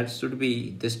 So that should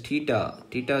be this theta.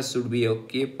 Theta should be a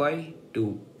k pi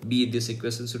to be this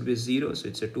equation should be 0. So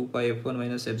it's a 2 pi f1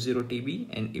 minus f0 tb.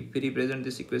 And if we represent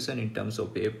this equation in terms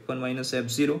of f1 minus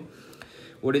f0,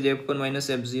 what is f1 minus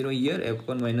f0 here?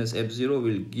 F1 minus f0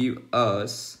 will give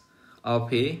us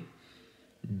of a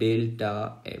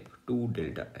delta f, 2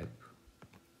 delta f,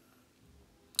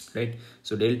 right?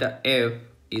 So delta f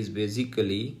is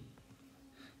basically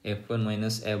f1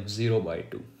 minus f0 by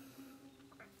 2.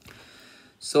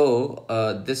 So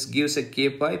this gives a k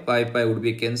pi, pi would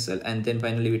be cancelled, and then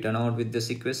finally we turn out with this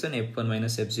equation f1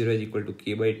 minus f0 is equal to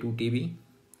k by 2 tb.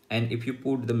 And if you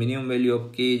put the minimum value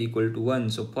of k is equal to 1,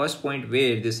 so first point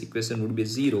where this equation would be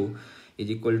 0 is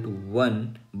equal to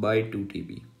 1 by 2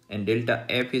 tb. And delta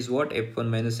f is what? f1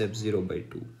 minus f0 by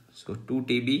 2. So 2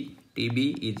 tb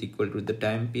is equal to the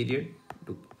time period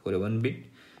for a 1 bit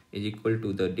is equal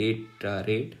to the data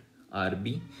rate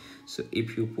RB. So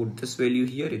if you put this value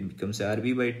here, it becomes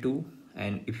RB by 2.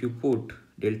 And if you put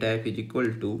delta f is equal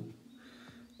to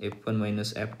f1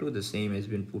 minus f2, the same has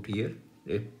been put here.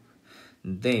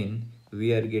 Then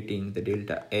we are getting the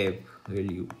delta f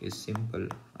value is simple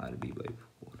RB by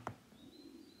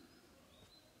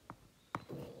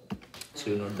 4.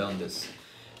 So you note down this.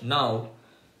 Now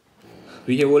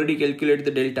we have already calculated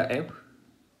the delta f.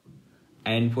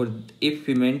 And for if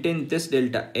we maintain this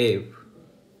delta f,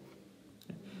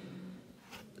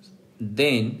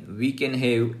 then we can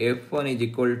have F1 is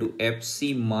equal to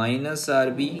FC minus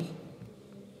RB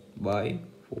by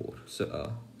 4.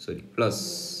 So sorry,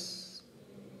 plus,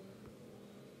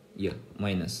 yeah,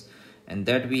 minus, and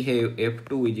that we have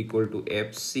F2 is equal to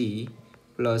FC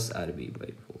plus RB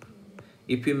by 4.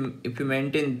 If you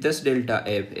maintain this delta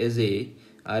F as a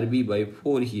RB by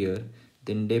 4 here,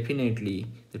 then definitely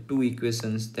the two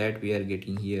equations that we are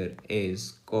getting here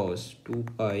is cos 2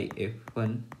 pi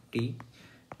F1 t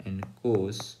and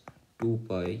cos 2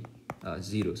 pi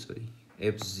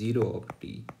F0 of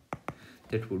t.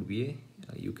 That would be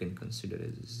a you can consider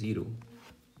as 0.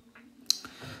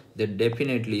 That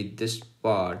definitely this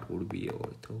part would be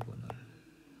orthogonal.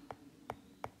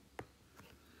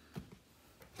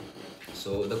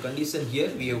 So the condition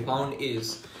here we have found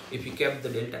is, if you kept the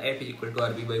delta F is equal to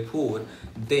RB by 4,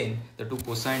 then the two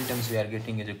cosine terms we are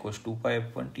getting is a cos 2 pi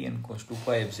F1t and cos 2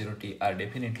 pi F0t are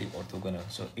definitely orthogonal.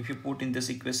 So if you put in this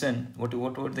equation, what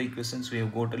were the equations we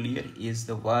have got earlier is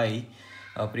the y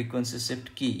frequency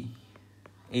shift key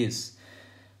is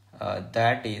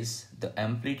that is the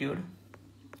amplitude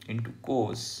into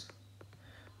cos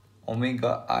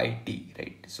omega I t,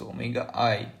 right? So omega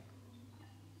I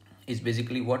is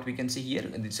basically what we can see here.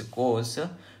 It's a cos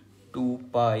 2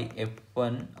 pi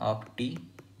F1 of t,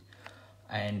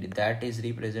 and that is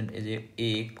represented as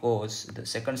a cos, the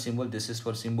second symbol, this is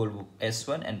for symbol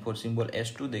S1, and for symbol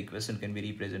S2 the equation can be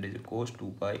represented as a cos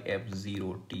 2 pi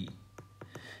F0t.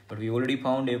 But we already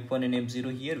found F1 and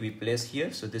F0 here, we place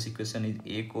here, so this equation is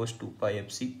a cos 2 pi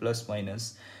Fc plus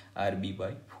minus RB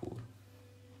by 4.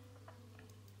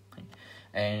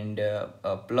 And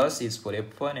plus is for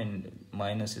F1 and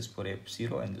minus is for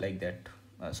F0, and like that.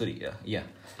 Yeah.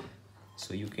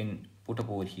 So you can put up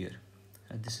over here.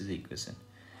 This is the equation.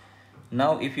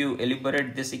 Now if you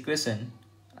elaborate this equation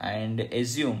and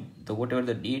assume the whatever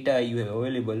the data you have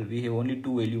available, we have only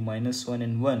two value, minus 1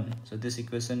 and 1. So this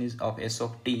equation is of S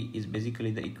of t is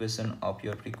basically the equation of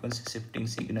your frequency shifting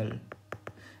signal,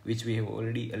 which we have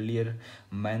already earlier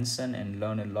mentioned and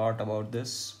learned a lot about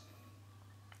this.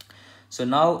 So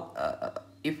now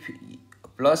if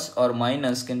plus or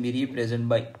minus can be represented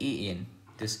by an,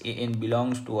 this an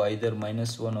belongs to either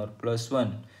minus 1 or plus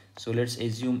 1. So let's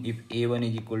assume if a1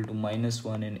 is equal to minus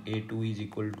 1 and a2 is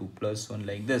equal to plus 1,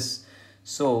 like this.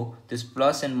 So this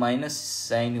plus and minus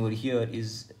sign over here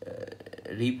is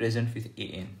represented with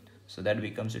an. So that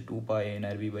becomes a 2 pi n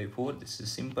RB by 4. This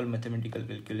is simple mathematical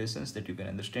calculations that you can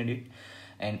understand it.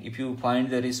 And if you find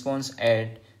the response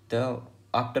at the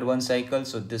after one cycle,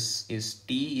 so this is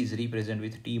t is represented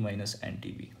with t minus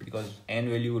ntb, because n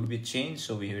value would be changed,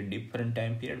 so we have a different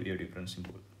time period, we have different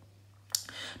symbol.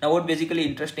 Now what basically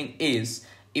interesting is,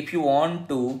 if you want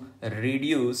to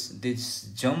reduce this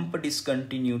jump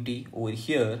discontinuity over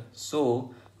here,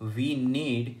 so we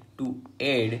need to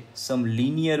add some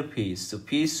linear phase. So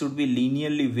phase should be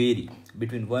linearly vary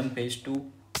between one phase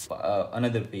to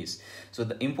another phase. So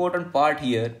the important part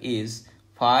here is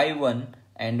phi 1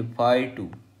 and phi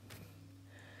 2.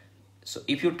 So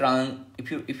if you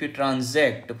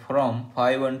transact from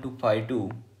phi 1 to phi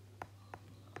 2,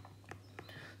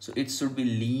 so it should be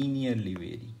linearly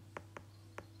vary.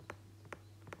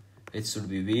 It should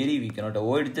be vary, we cannot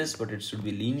avoid this, but it should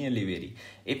be linearly vary.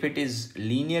 If it is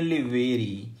linearly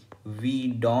vary,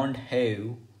 we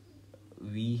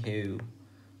have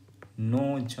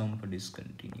no jump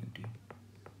discontinuity.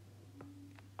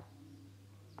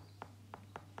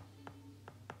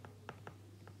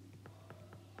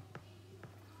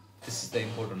 This is the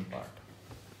important part.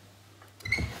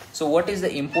 So what is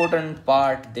the important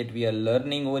part that we are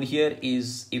learning over here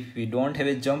is, if we don't have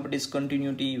a jump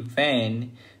discontinuity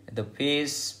when the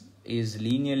phase is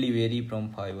linearly vary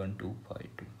from phi 1 to phi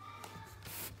 2.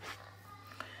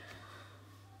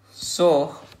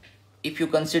 So if you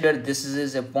consider this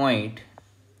is a point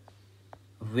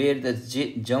where the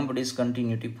jump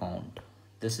discontinuity found,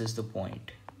 this is the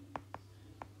point,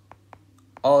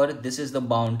 or this is the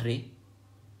boundary.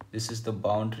 This is the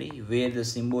boundary where the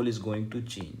symbol is going to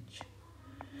change,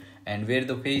 and where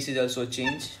the phase is also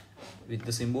changed with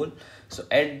the symbol. So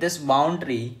at this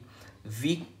boundary,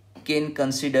 we can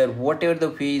consider whatever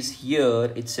the phase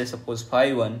here, it says suppose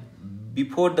phi 1,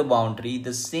 before the boundary,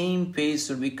 the same phase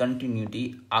should be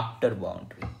continuity after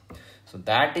boundary. So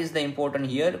that is the important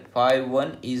here. Phi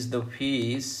 1 is the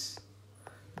phase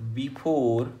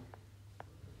before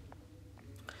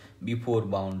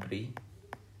boundary,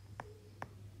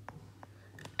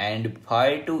 and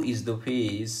phi 2 is the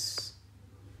phase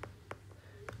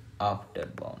after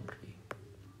boundary.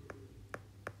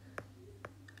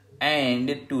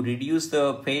 And to reduce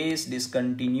the phase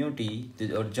discontinuity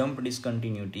or jump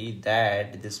discontinuity,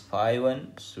 that this phi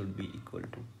 1 should be equal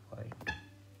to phi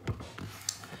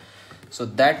So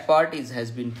that part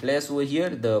has been placed over here.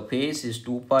 The phase is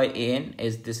 2 pi an,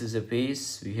 as this is a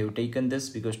phase. We have taken this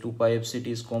because 2 pi fct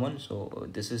is common. So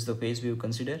this is the phase we have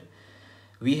considered.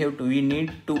 We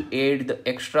need to add the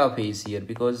extra phase here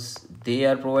because they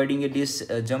are providing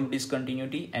a jump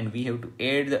discontinuity, and we have to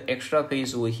add the extra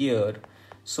phase over here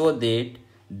so that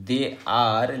they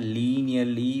are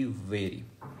linearly vary,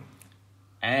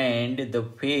 and the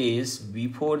phase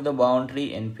before the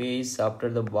boundary and phase after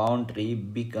the boundary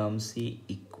becomes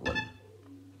equal.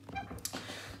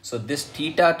 So this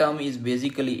theta term is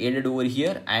basically added over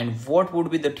here, and what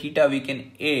would be the theta we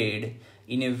can add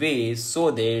in a way so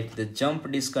that the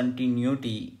jump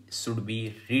discontinuity should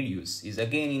be reduced is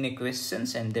again in a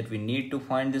questions, and that we need to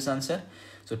find this answer.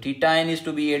 So theta n is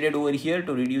to be added over here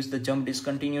to reduce the jump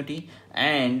discontinuity,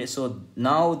 and so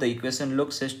now the equation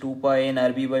looks as 2 pi n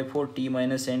rb by 4 t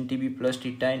minus n tb plus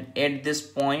theta n. At this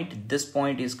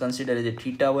point is considered as a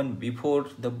theta 1 before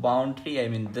the boundary, I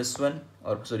mean this one,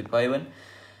 or sorry phi 1,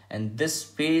 and this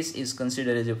phase is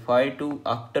considered as a phi 2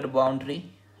 after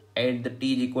boundary at the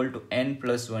t is equal to n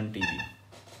plus 1 tb.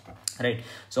 Right,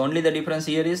 so only the difference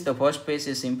here is the first phase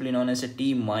is simply known as a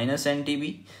t minus n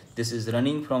tb. This is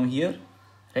running from here,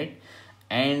 right,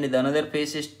 and the another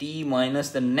phase is t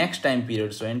minus the next time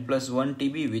period, so n plus 1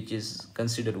 tb, which is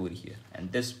considered over here,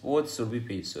 and this both should be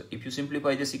phase. So if you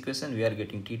simplify this equation, we are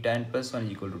getting theta n plus 1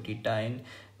 is equal to theta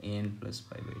n plus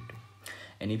pi by 2,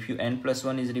 and if you n plus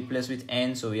 1 is replaced with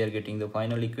n, so we are getting the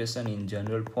final equation in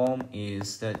general form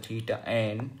is the theta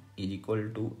n is equal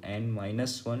to n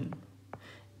minus 1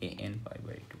 an pi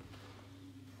by 2.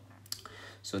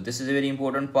 So this is a very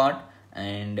important part,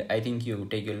 and I think you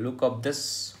take a look of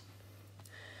this.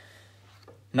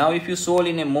 Now if you solve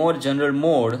in a more general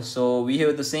mode, so we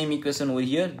have the same equation over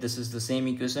here. This is the same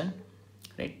equation,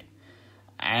 right?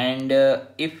 And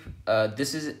if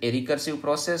this is a recursive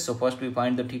process, so first we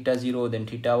find the theta 0, then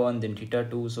theta 1, then theta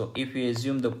 2. So if we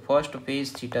assume the first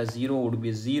phase theta 0 would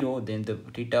be 0, then the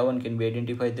theta 1 can be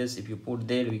identified this. If you put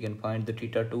there, we can find the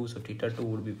theta 2. So theta 2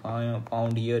 would be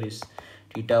found here is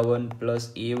theta 1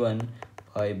 plus a1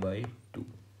 pi by 2.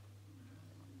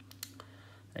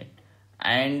 Right,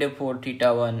 and for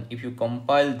theta 1, if you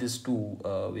compile this 2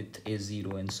 with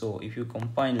a0, and so if you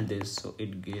compile this, so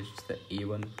it gives the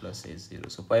a1 plus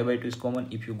a0. So pi by 2 is common.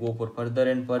 If you go for further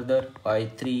and further, pi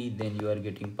 3, then you are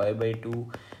getting pi by 2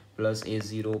 plus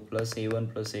a0 plus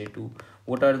a1 plus a2.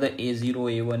 What are the a0,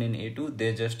 a1 and a2?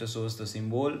 They just shows the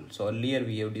symbol. So earlier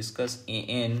we have discussed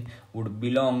an would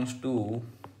belongs to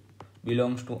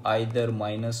either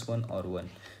minus 1 or 1.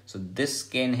 So this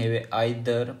can have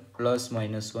either plus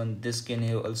minus 1, this can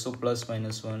have also plus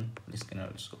minus 1, this can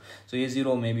also. So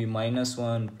a0 may be minus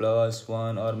 1, plus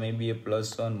 1, or maybe a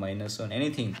plus 1, minus 1,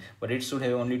 anything. But it should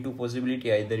have only two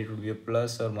possibility, either it would be a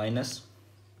plus or minus.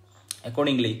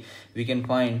 Accordingly, we can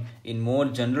find in more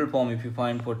general form, if you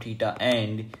find for theta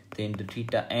n, then the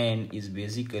theta n is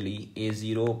basically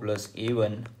a0 plus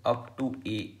a1 up to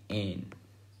an.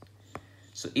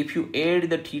 So if you add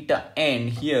the theta n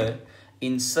here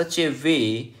in such a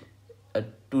way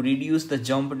to reduce the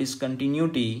jump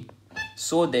discontinuity,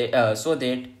 so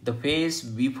that the phase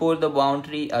before the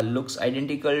boundary looks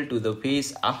identical to the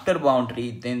phase after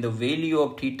boundary, then the value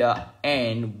of theta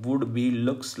n would be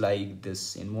looks like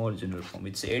this in more general form.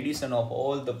 It's addition of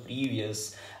all the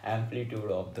previous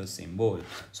amplitude of the symbol.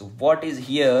 So what is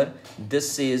here?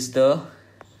 This is the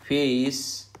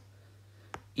phase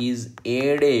is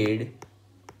added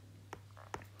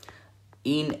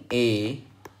in a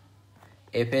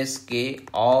FSK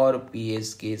or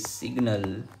PSK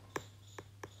signal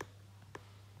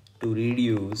to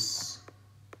reduce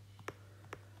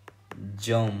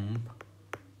jump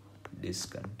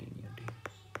discontinuity.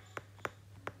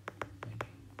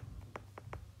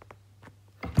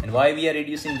 And why we are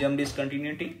reducing jump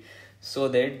discontinuity? So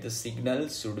that the signal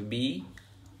should be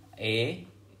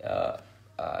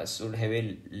should have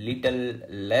a little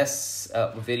less,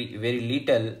 very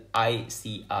little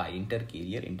ICI,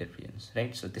 intercarrier interference,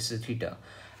 right? So this is theta.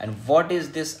 And what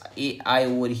is this AI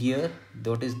over here?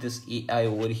 What is this AI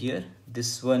over here?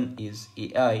 This one is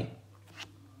AI,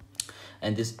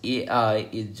 and this AI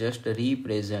is just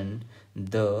represent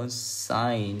the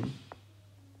sign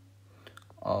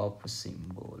of a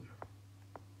symbol,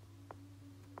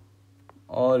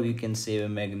 or we can say a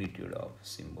magnitude of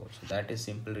symbol. So that is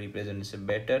simple represents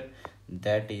better.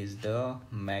 That is the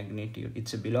magnitude.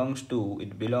 It belongs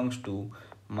to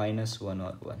minus 1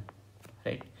 or 1,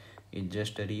 right? It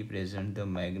just represent the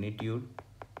magnitude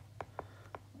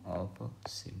of a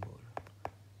symbol.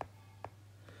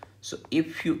 So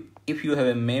if you have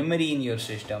a memory in your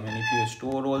system, and if you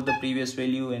store all the previous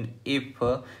value, and if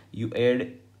you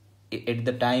add at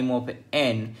the time of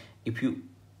n, if you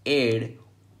add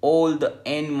all the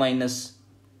n minus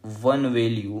 1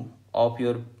 value of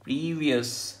your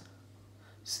previous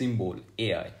symbol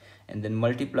ai and then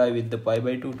multiply with the pi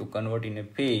by 2 to convert in a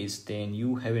phase, then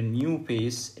you have a new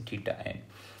phase theta n.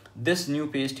 This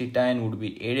new phase theta n would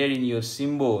be added in your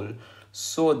symbol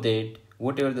so that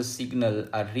whatever the signal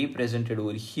are represented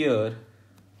over here,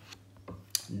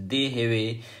 they have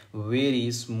a very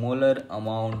smaller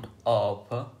amount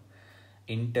of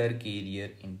inter-carrier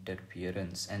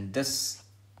interference, and this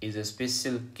is a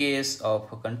special case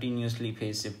of a continuously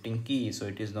phase shifting key, so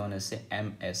it is known as a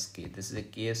MSK. This is a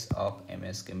case of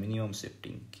MSK, minimum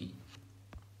shifting key.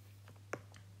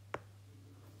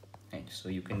 Right, so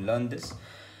you can learn this.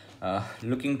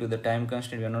 Looking to the time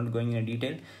constraint, we are not going in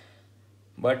detail,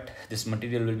 but this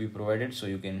material will be provided so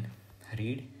you can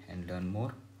read and learn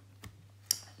more.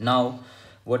 Now,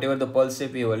 whatever the pulse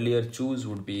shape we earlier choose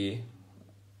would be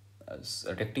a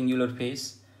rectangular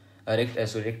phase,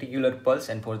 rectangular pulse,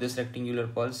 and for this rectangular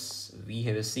pulse we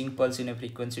have a sync pulse in a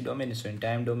frequency domain. So in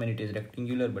time domain it is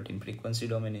rectangular, but in frequency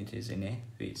domain it is in a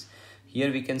phase.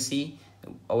 Here we can see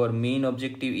our main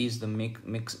objective is the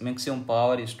maximum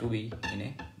power is to be in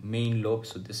a main lobe,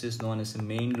 so this is known as a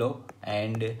main lobe,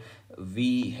 and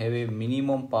we have a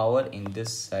minimum power in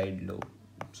this side lobe.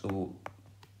 So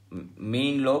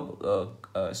main lobe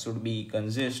should be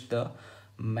consist the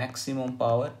maximum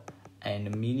power,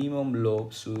 and minimum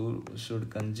lobe should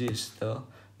consist the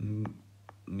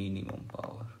minimum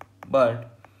power.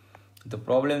 But the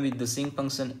problem with the sync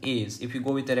function is, if you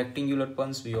go with a rectangular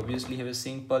pulse, we obviously have a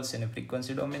sync pulse in a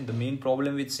frequency domain. The main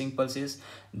problem with sync pulse is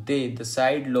the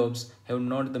side lobes have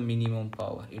not the minimum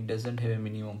power. It doesn't have a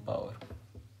minimum power.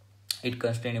 It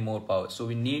constrains more power. So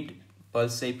we need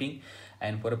pulse shaping,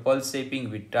 and for a pulse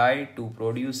shaping we try to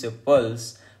produce a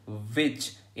pulse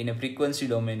which in a frequency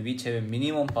domain which have a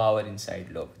minimum power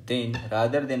inside lobe. Then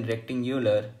rather than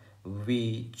rectangular,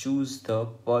 we choose the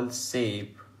pulse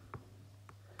shape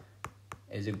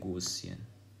as a Gaussian,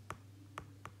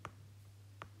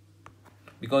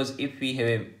 because if we have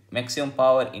a maximum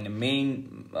power in a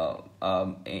main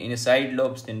in a side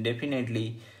lobes, then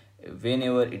definitely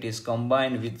whenever it is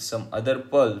combined with some other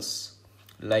pulse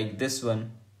like this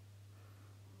one,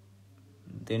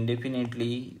 then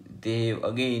definitely they have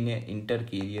again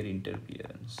inter-carrier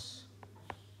interference.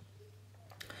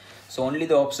 So only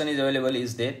the option is available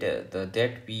is that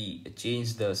that we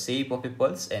change the shape of a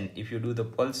pulse, and if you do the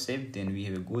pulse shape, then we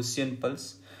have a Gaussian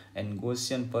pulse, and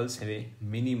Gaussian pulse have a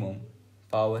minimum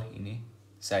power in a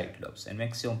side lobes and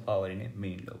maximum power in a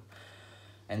main lobe.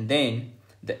 And then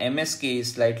the MSK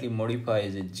is slightly modified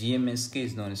as a GMSK,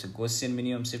 is known as a Gaussian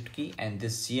minimum shift key, and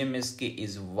this GMSK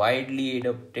is widely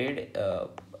adopted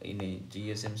in a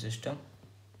GSM system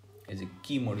as a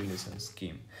key modulation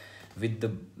scheme with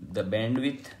the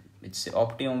bandwidth. Its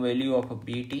optimum value of a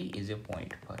BT is a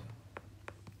 0.5,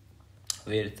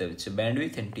 where it's a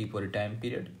bandwidth and T for a time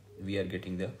period, we are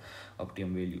getting the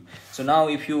optimum value. So now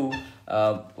if you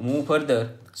move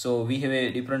further, so we have a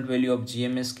different value of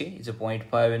GMSK, it's a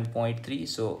 0.5 and 0.3.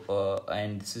 So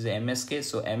and this is a MSK.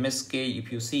 So MSK,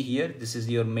 if you see here, this is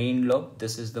your main lobe,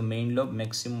 this is the main lobe,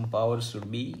 maximum power should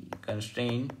be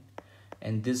constrained,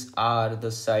 and these are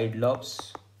the side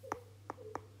lobes.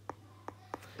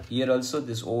 Here also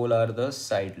this all are the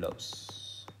side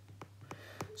lobes.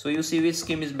 So you see which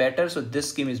scheme is better. So this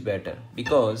scheme is better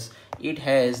because it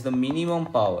has the minimum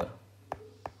power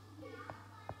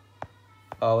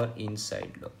in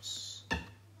side lobes.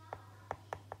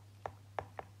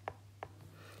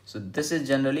 So this is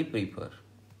generally preferred.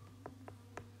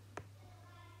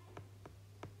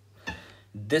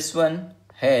 This one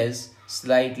has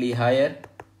slightly higher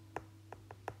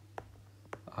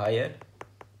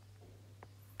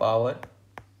power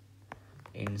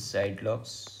in side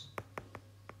lobes,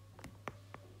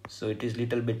 so it is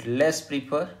little bit less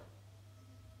preferred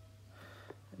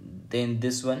than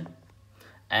this one.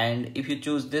 And if you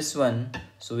choose this one,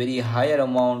 so very higher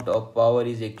amount of power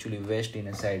is actually wasted in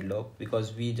a side lobe,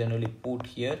 because we generally put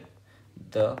here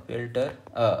the filter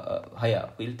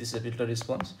this is a filter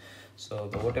response.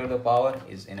 So whatever the power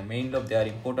is in a main lobe, they are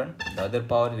important. The other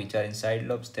power which are in side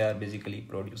lobes, they are basically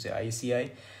produce a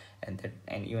ICI, and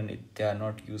even if they are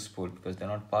not useful because they are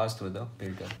not passed through the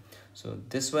filter. So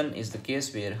this one is the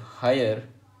case where higher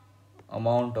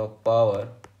amount of power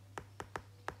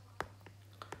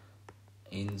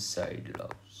inside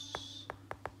lobes,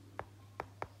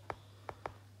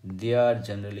 they are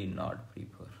generally not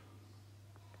preferred.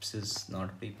 This is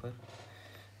not preferred,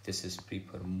 this is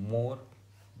preferred more,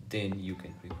 then you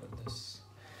can prefer this.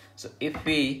 So if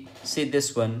we see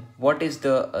this one, what is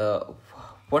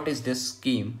this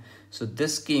scheme? So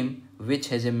this scheme which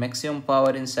has a maximum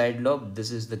power in side lobe, this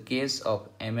is the case of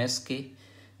MSK.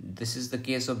 This is the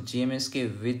case of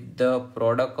GMSK with the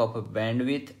product of a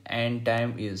bandwidth and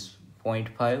time is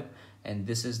 0.5, and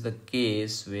this is the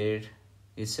case where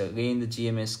it's again the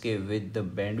GMSK with the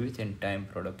bandwidth and time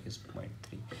product is 0.3.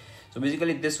 So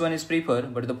basically this one is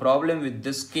preferred, but the problem with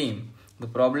this scheme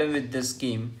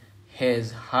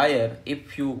has higher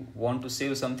if you want to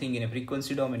save something in a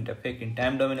frequency domain, effect in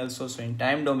time domain also. So in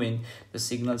time domain the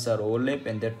signals are overlap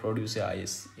and that produce a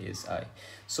ISI.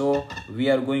 So we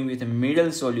are going with a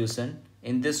middle solution.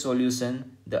 In this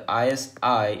solution the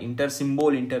ISI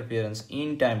inter-symbol interference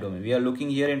in time domain, we are looking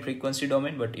here in frequency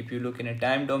domain, but if you look in a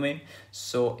time domain,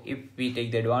 so if we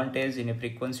take the advantage in a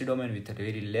frequency domain with a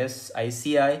very less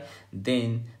ICI,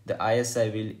 then the ISI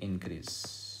will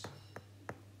increase.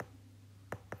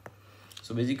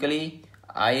 So basically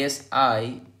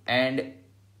ISI and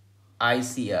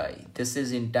ICI, this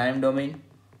is in time domain.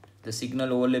 The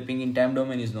signal overlapping in time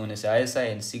domain is known as ISI,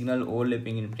 and signal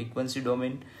overlapping in frequency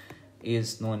domain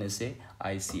is known as a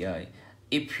ICI.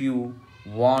 If you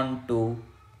want to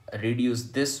reduce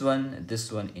this one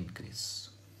increase.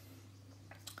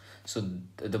 So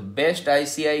the best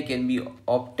ICI can be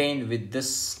obtained with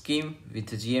this scheme with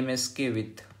GMSK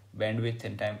with bandwidth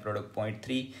and time product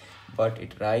 0.3, but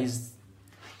it rise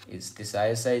is this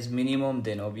ISI is minimum,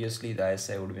 then obviously the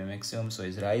ISI would be maximum. So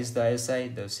is rise the ISI,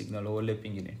 the signal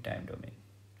overlapping in a time domain.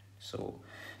 So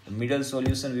the middle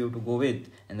solution we have to go with,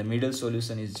 and the middle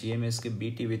solution is GMSK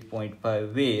BT with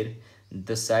 0.5, where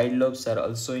the side lobes are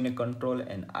also in a control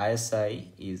and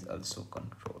ISI is also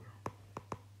control.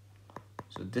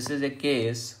 So this is a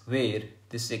case where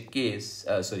this is a case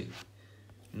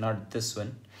not this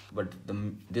one but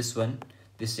this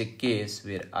is a case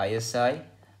where ISI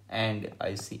and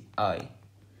ICI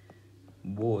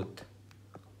both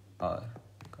are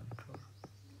control.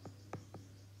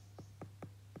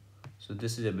 So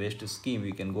this is a best scheme,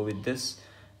 we can go with this,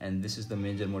 and this is the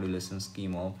major modulation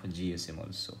scheme of GSM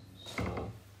also.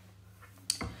 So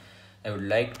I would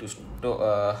like to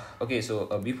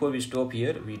stop. Before we stop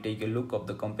here, we take a look of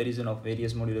the comparison of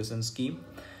various modulation scheme.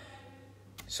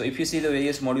 So if you see the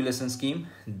various modulation scheme,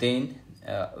 then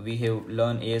we have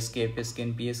learned ASK, FSK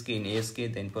and PSK. In ASK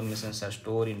the informations are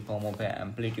stored in form of an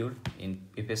amplitude, in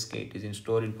FSK it is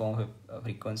stored in form of a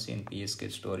frequency, and PSK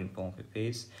is stored in form of a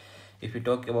phase. If we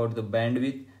talk about the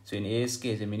bandwidth, so in ASK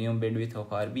is a minimum bandwidth of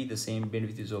RB, the same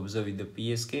bandwidth is observed with the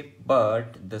PSK,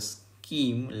 but the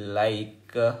scheme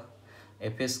like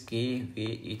FSK way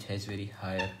it has very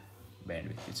higher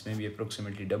bandwidth. It's maybe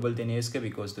approximately double than ASK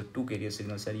because the two carrier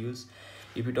signals are used.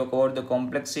 If you talk about the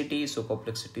complexity, so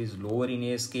complexity is lower in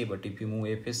ASK, but if you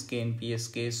move FSK and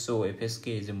PSK, so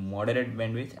FSK is a moderate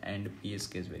bandwidth and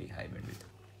PSK is very high bandwidth.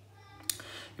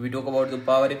 If we talk about the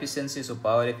power efficiency, so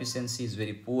power efficiency is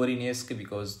very poor in ASK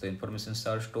because the information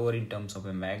are stored in terms of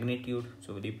a magnitude.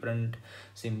 So different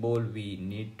symbol we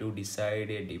need to decide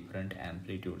a different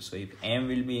amplitude. So if M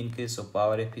will be increased, so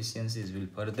power efficiencies will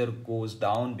further goes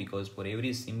down, because for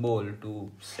every symbol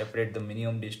to separate the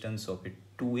minimum distance of it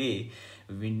 2A,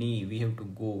 we have to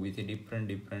go with a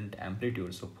different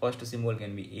amplitude. So first symbol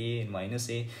can be A and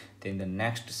minus A, then the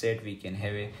next set we can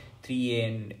have a 3A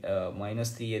and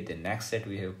minus 3A, the next set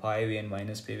we have 5A and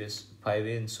minus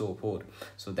 5A and so forth.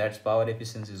 So that's power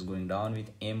efficiency is going down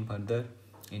with M further.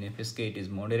 In FSK it is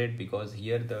moderate because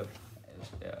here the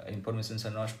informations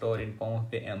are not stored in form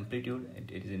of a amplitude,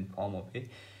 it is in form of a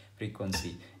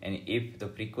frequency, and if the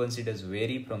frequency does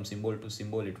vary from symbol to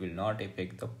symbol, it will not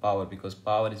affect the power, because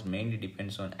power is mainly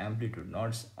depends on amplitude,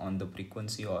 not on the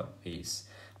frequency or phase.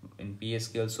 In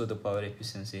PSK also the power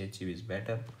efficiency achieved is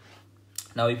better.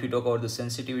 Now if you talk about the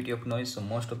sensitivity of noise, so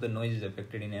most of the noise is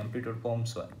affected in amplitude form.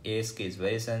 So ASK is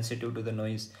very sensitive to the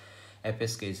noise,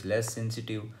 FSK is less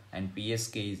sensitive, and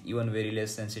PSK is even very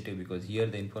less sensitive because here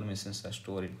the informations are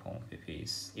stored in form of a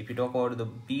phase. If you talk about the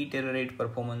beat error rate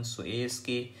performance, so ASK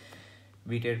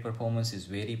beat rate performance is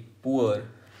very poor,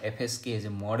 FSK has a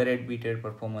moderate beat rate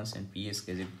performance, and PSK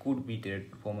has a good beat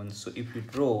rate performance. So if you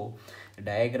draw a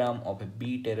diagram of a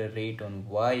beat error rate on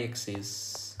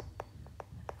y-axis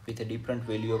with a different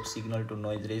value of signal to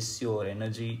noise ratio or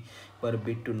energy per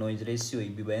bit to noise ratio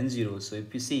EB by N0. So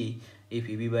if you see, if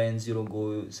EB by N0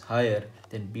 goes higher,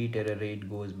 then beat error rate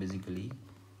goes basically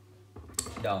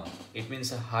down. It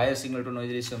means a higher signal to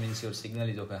noise ratio means your signal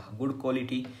is of a good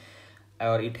quality,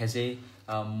 or it has a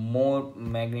more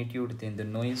magnitude than the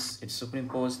noise. It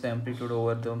superimposes the amplitude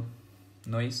over the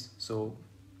noise. So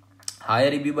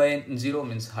higher EB by N0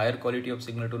 means higher quality of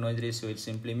signal to noise ratio. It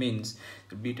simply means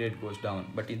the beat rate goes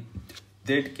down. But in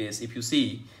that case, if you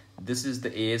see, this is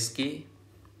the ASK,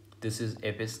 this is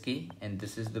FSK and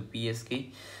this is the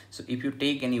PSK. So if you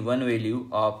take any one value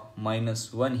of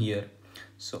 -1 here,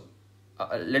 so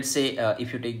let's say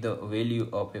if you take the value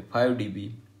of a 5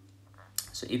 dB,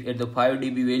 so if at the 5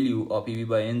 dB value of EB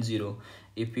by N0,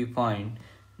 if we find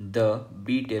the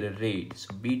bit error rate,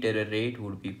 so bit error rate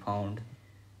would be found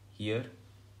here.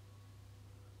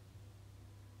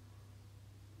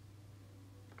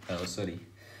 Oh, sorry,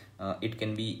 it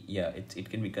can be, yeah, it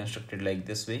can be constructed like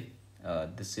this way.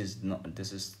 This is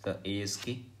the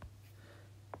ASK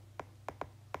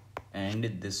and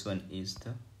this one is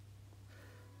the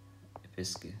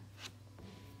FSK,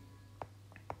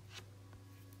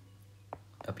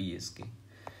 a PSK.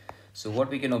 So what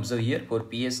we can observe here for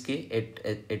PSK,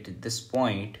 at this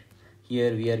point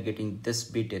here we are getting this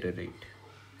bit error rate,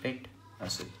 right?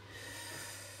 Sorry,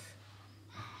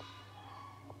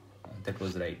 that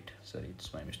was right, sorry,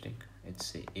 it's my mistake.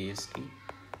 It's a ASK,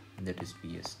 that is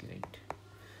PSK, right?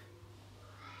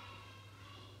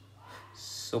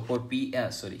 So for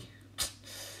sorry,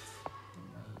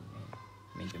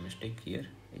 make a mistake here,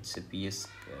 it's a PSK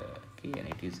and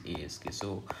it is ASK.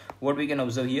 So what we can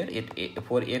observe here,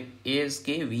 for ASK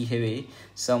we have a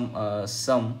some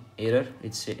error,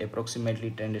 it's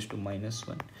approximately 10 to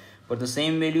 -1. For the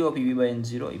same value of EB by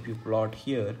N0, if you plot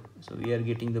here, so we are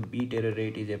getting the bit error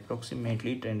rate is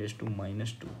approximately 10 to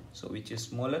 -2. So which is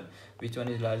smaller, which one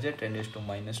is larger? 10 to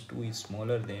 -2 is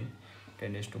smaller than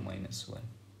 10 to -1.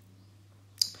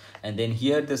 And then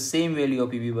here the same value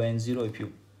of EB by N0, if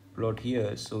you plot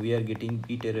here, so we are getting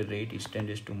bit error rate is 10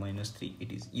 to -3.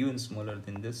 It is even smaller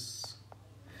than this.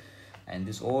 And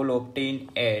this all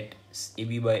obtained at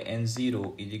EB by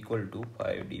N0 is equal to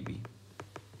 5 dB.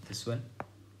 This one.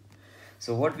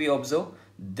 So what we observe,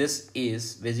 this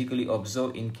is basically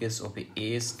observed in case of a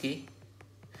ASK,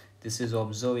 this is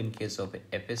observed in case of a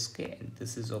FSK, and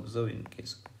this is observed in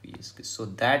case of PSK. So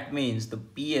that means the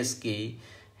PSK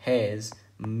has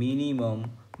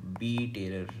minimum bit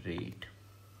error rate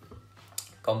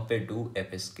compared to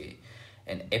FSK,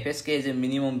 and FSK is a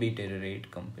minimum bit error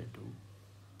rate compared to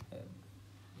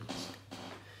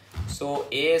so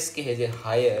ASK has a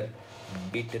higher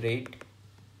bit rate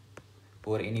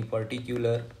for any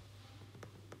particular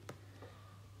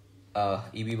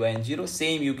EB by N0.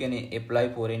 Same you can apply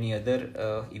for any other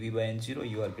EB by N0,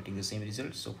 you are getting the same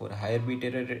result. So for higher bit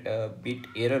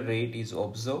error rate is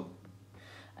observed,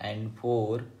 and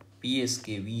for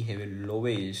PSK we have a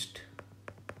lowest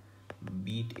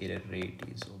bit error rate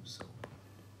is observed.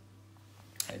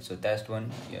 Right, so that's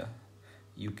one, yeah,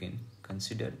 you can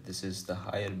consider. This is the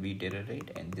higher bit error rate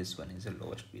and this one is the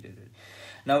lowest bit error rate.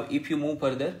 Now if you move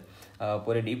further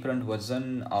for a different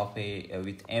version of a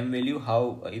with M value,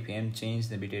 how if M change,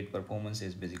 the bit rate performance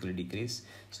is basically decrease.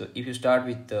 So if you start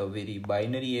with the very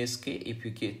binary ASK, if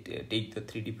you take the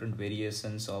 3 different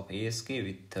variations of ASK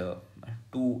with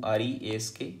 2 RE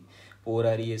ASK, 4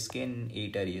 RE ASK and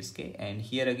 8 RE ASK, and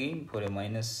here again for a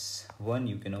 -1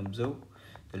 you can observe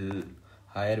the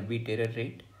higher bit error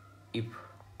rate. If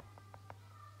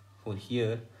for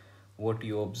here what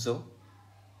you observe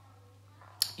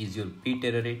is your bit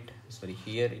error rate, sorry,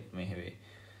 here it may have a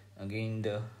again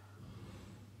the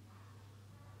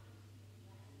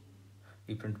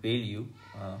different value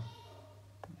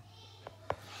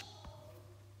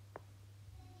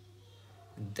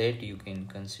that you can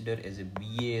consider as a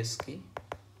BASK,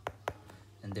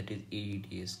 and that is 8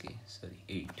 ASK, sorry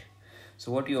 8.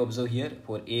 So what you observe here,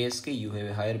 for ASK you have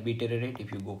a higher bit error rate.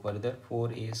 If you go further,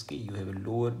 for ASK you have a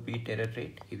lower bit error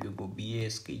rate. If you go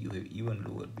BASK you have even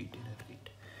lower bit error rate.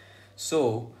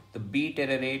 So the bit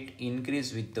error rate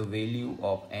increase with the value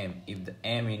of M. If the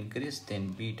M increase,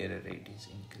 then bit error rate is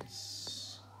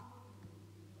increase.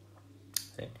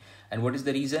 Right? And what is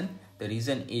the reason? The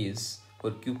reason is for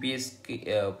QPSK,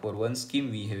 for one scheme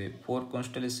we have a 4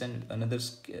 constellation,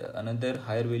 another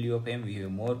higher value of M we have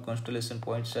more constellation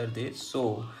points are there.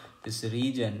 So this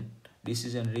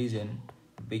decision region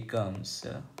becomes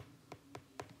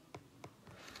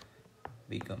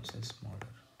smaller.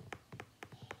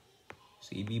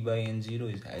 So EB by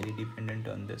N0 is highly dependent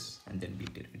on this, and then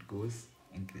bit rate goes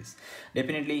increase.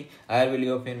 Definitely higher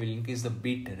value of N will increase the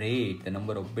bit rate, the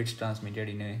number of bits transmitted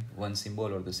in a one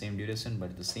symbol or the same duration,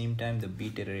 but at the same time the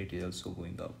bit error rate is also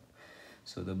going up.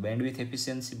 So the bandwidth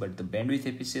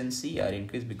efficiency are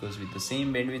increased because with the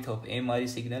same bandwidth of MRE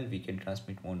signal we can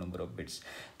transmit more number of bits.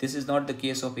 This is not the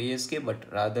case of ASK, but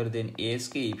rather than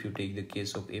ASK, if you take the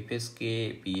case of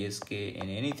FSK, PSK and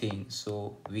anything,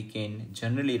 so we can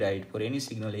generally write for any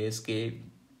signal ASK,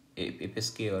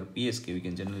 FSK or PSK, we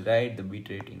can generally write the bit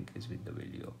rate increase with the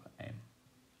value of M.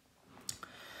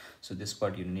 So this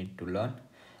part you need to learn.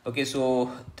 Okay,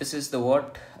 so this is the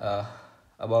what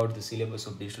about the syllabus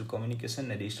of digital communication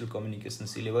and digital communication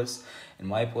syllabus. In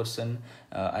my portion,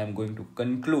 I am going to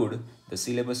conclude the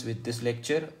syllabus with this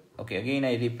lecture. Okay, again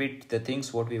I repeat the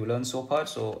things what we have learned so far.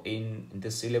 So in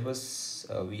this syllabus,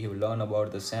 we have learned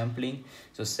about the sampling.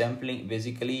 So sampling,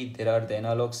 basically there are the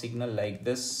analog signal like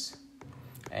this,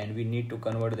 and we need to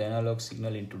convert the analog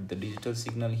signal into the digital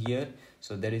signal here.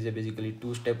 So there is a basically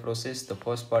two-step process. The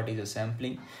first part is a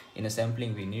sampling. In a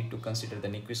sampling, we need to consider the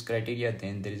Nyquist criteria.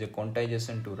 Then there is a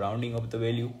quantization to rounding of the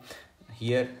value.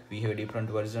 Here we have a different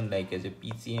version like as a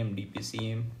PCM,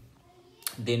 DPCM.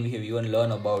 Then we have even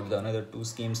learned about the another two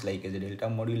schemes like as a delta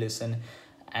modulation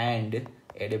and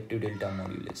adaptive delta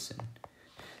modulation.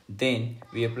 Then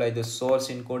we apply the source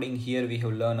encoding. Here we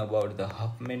have learned about the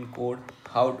Huffman code,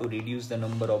 how to reduce the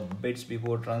number of bits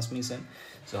before transmission.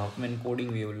 So Huffman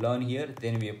coding we have learned here.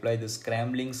 Then we apply the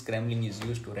scrambling. Scrambling is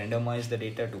used to randomize the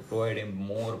data to provide a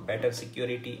more better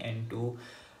security and to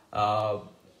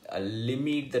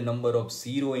limit the number of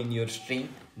zero in your string.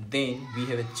 Then we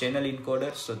have a channel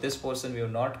encoder. So this portion we will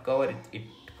not cover. It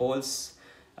falls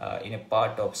in a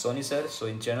part of Sony sir. So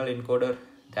in channel encoder,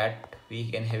 that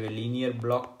we can have a linear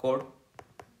block code.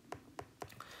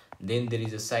 Then there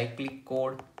is a cyclic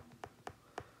code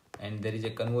and there is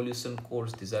a convolution code.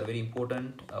 These are very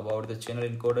important about the channel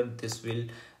encoder. This will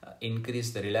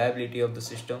increase the reliability of the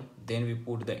system. Then we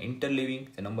put the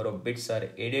interleaving. The number of bits are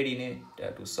added in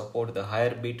it to support the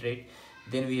higher bit rate.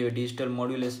 Then we have a digital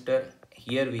modulator.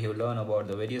 Here we have learned about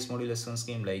the various modulation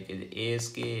scheme like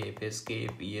ASK, FSK,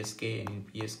 PSK, and in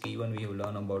PSK even we have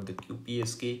learned about the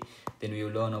QPSK. Then we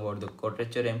have learned about the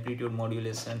quadrature amplitude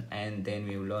modulation, and then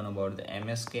we have learned about the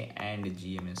MSK and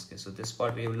GMSK. So this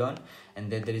part we have learned,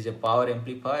 and then there is a power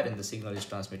amplifier and the signal is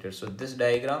transmitted. So this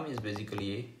diagram is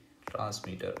basically a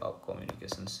transmitter of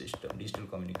communication system, digital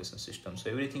communication system.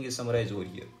 So everything is summarized over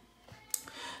here.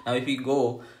 Now if we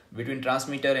go between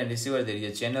transmitter and receiver, there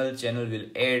is a channel. Channel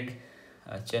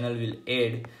will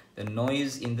add the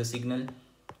noise in the signal.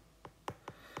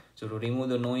 So to remove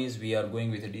the noise, we are going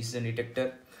with a decision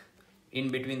detector. In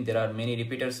between there are many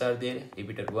repeaters are there.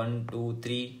 Repeater 1, 2,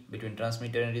 3 between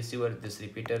transmitter and receiver. These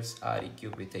repeaters are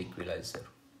equipped with an equalizer.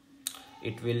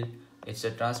 It's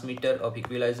a transmitter of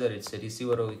equalizer, it's a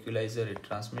receiver of equalizer, it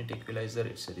transmit equalizer,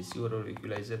 it's a receiver of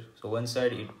equalizer. So one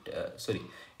side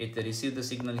it receives the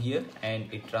signal here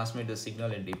and it transmits the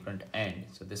signal at different end.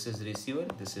 So this is receiver,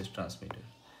 this is transmitter.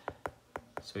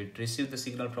 So it receives the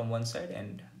signal from one side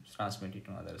and transmit it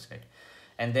to another side.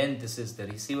 And then this is the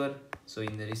receiver. So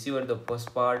in the receiver, the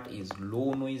first part is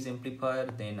low noise amplifier,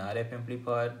 then RF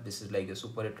amplifier. This is like a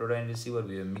super heterodyne receiver.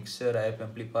 We have mixer RF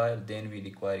amplifier. Then we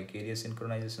require carrier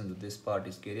synchronization. So this part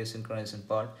is carrier synchronization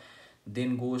part.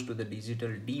 Then goes to the digital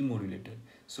demodulator.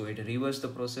 So it reverses the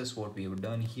process what we have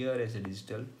done here as a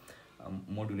digital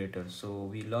modulator. So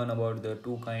we learn about the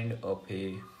two kind of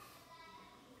a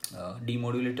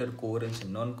demodulator, coherence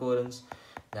and non-coherence.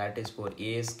 That is for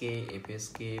ASK,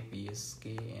 FSK,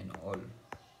 PSK and all.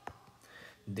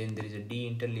 Then there is a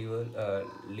de-interleaver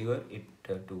lever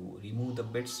to remove the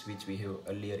bits which we have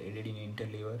earlier added in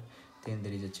interleaver. Then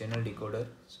there is a channel decoder.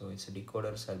 So it's a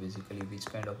decoders are basically which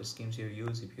kind of schemes you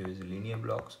use. If you use a linear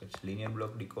block, so it's linear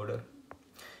block decoder.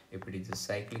 If it is a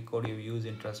cyclic code you use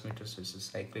in transmitter, so it's a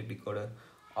cyclic decoder.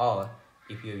 Or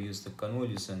if you use the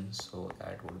convolution, so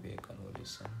that would be a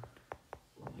convolution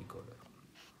decoder.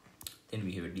 Then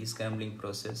we have a descrambling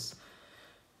process.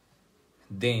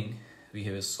 Then we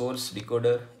have a source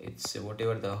decoder. It's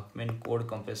whatever the Huffman code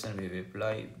compression we have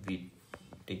applied, we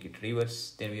take it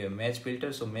reverse. Then we have match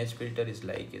filter. So match filter is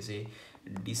like as a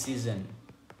decision.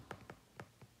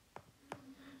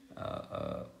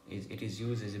 It is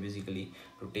used as a basically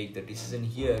to take the decision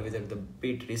here whether the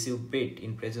bit received bit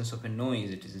in presence of a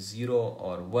noise it is 0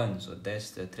 or 1. So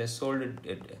that's the threshold.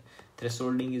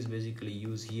 Thresholding is basically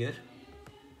used here,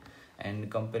 and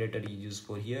comparator is used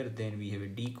for here. Then we have a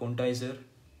dequantizer.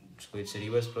 So it's a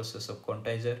reverse process of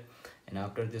quantizer, and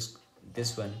after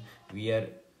this one we are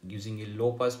using a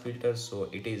low pass filter. So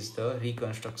it is the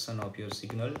reconstruction of your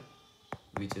signal,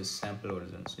 which is sample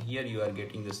version. So here you are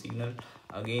getting the signal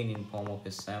again in form of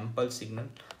a sample signal,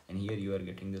 and here you are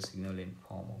getting the signal in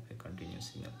form of a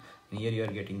continuous signal, and here you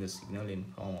are getting the signal in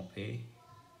form of a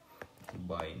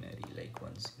binary like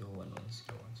 101101.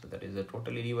 So that is a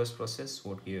totally reverse process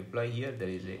what we apply here. There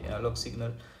is a analog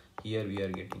signal. Here we are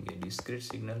getting a discrete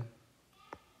signal.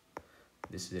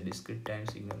 This is a discrete time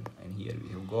signal, and here we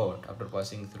have got, after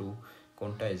passing through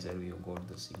quantizer, we have got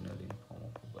the signal in form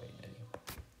of a binary.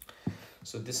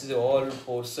 So this is all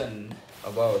portion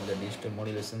about the digital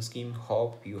modulation scheme.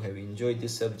 Hope you have enjoyed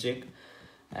this subject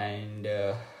and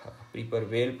prepare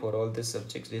well for all the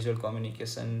subjects. Digital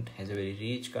communication has a very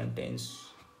rich contents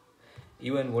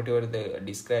even whatever they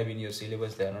describe in your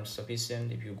syllabus, they are not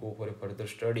sufficient. If you go for a further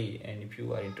study and if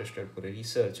you are interested for a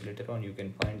research later on, you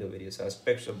can find the various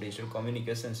aspects of digital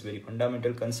communications, very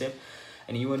fundamental concept.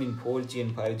 And even in 4G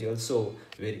and 5G also,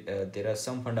 there are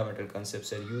some fundamental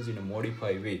concepts are used in a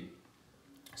modified way.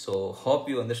 So hope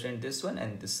you understand this one,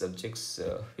 and these subjects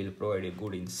will provide a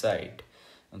good insight.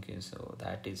 Okay, so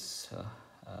that is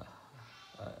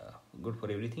good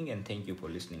for everything, and thank you for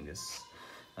listening this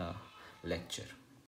lecture.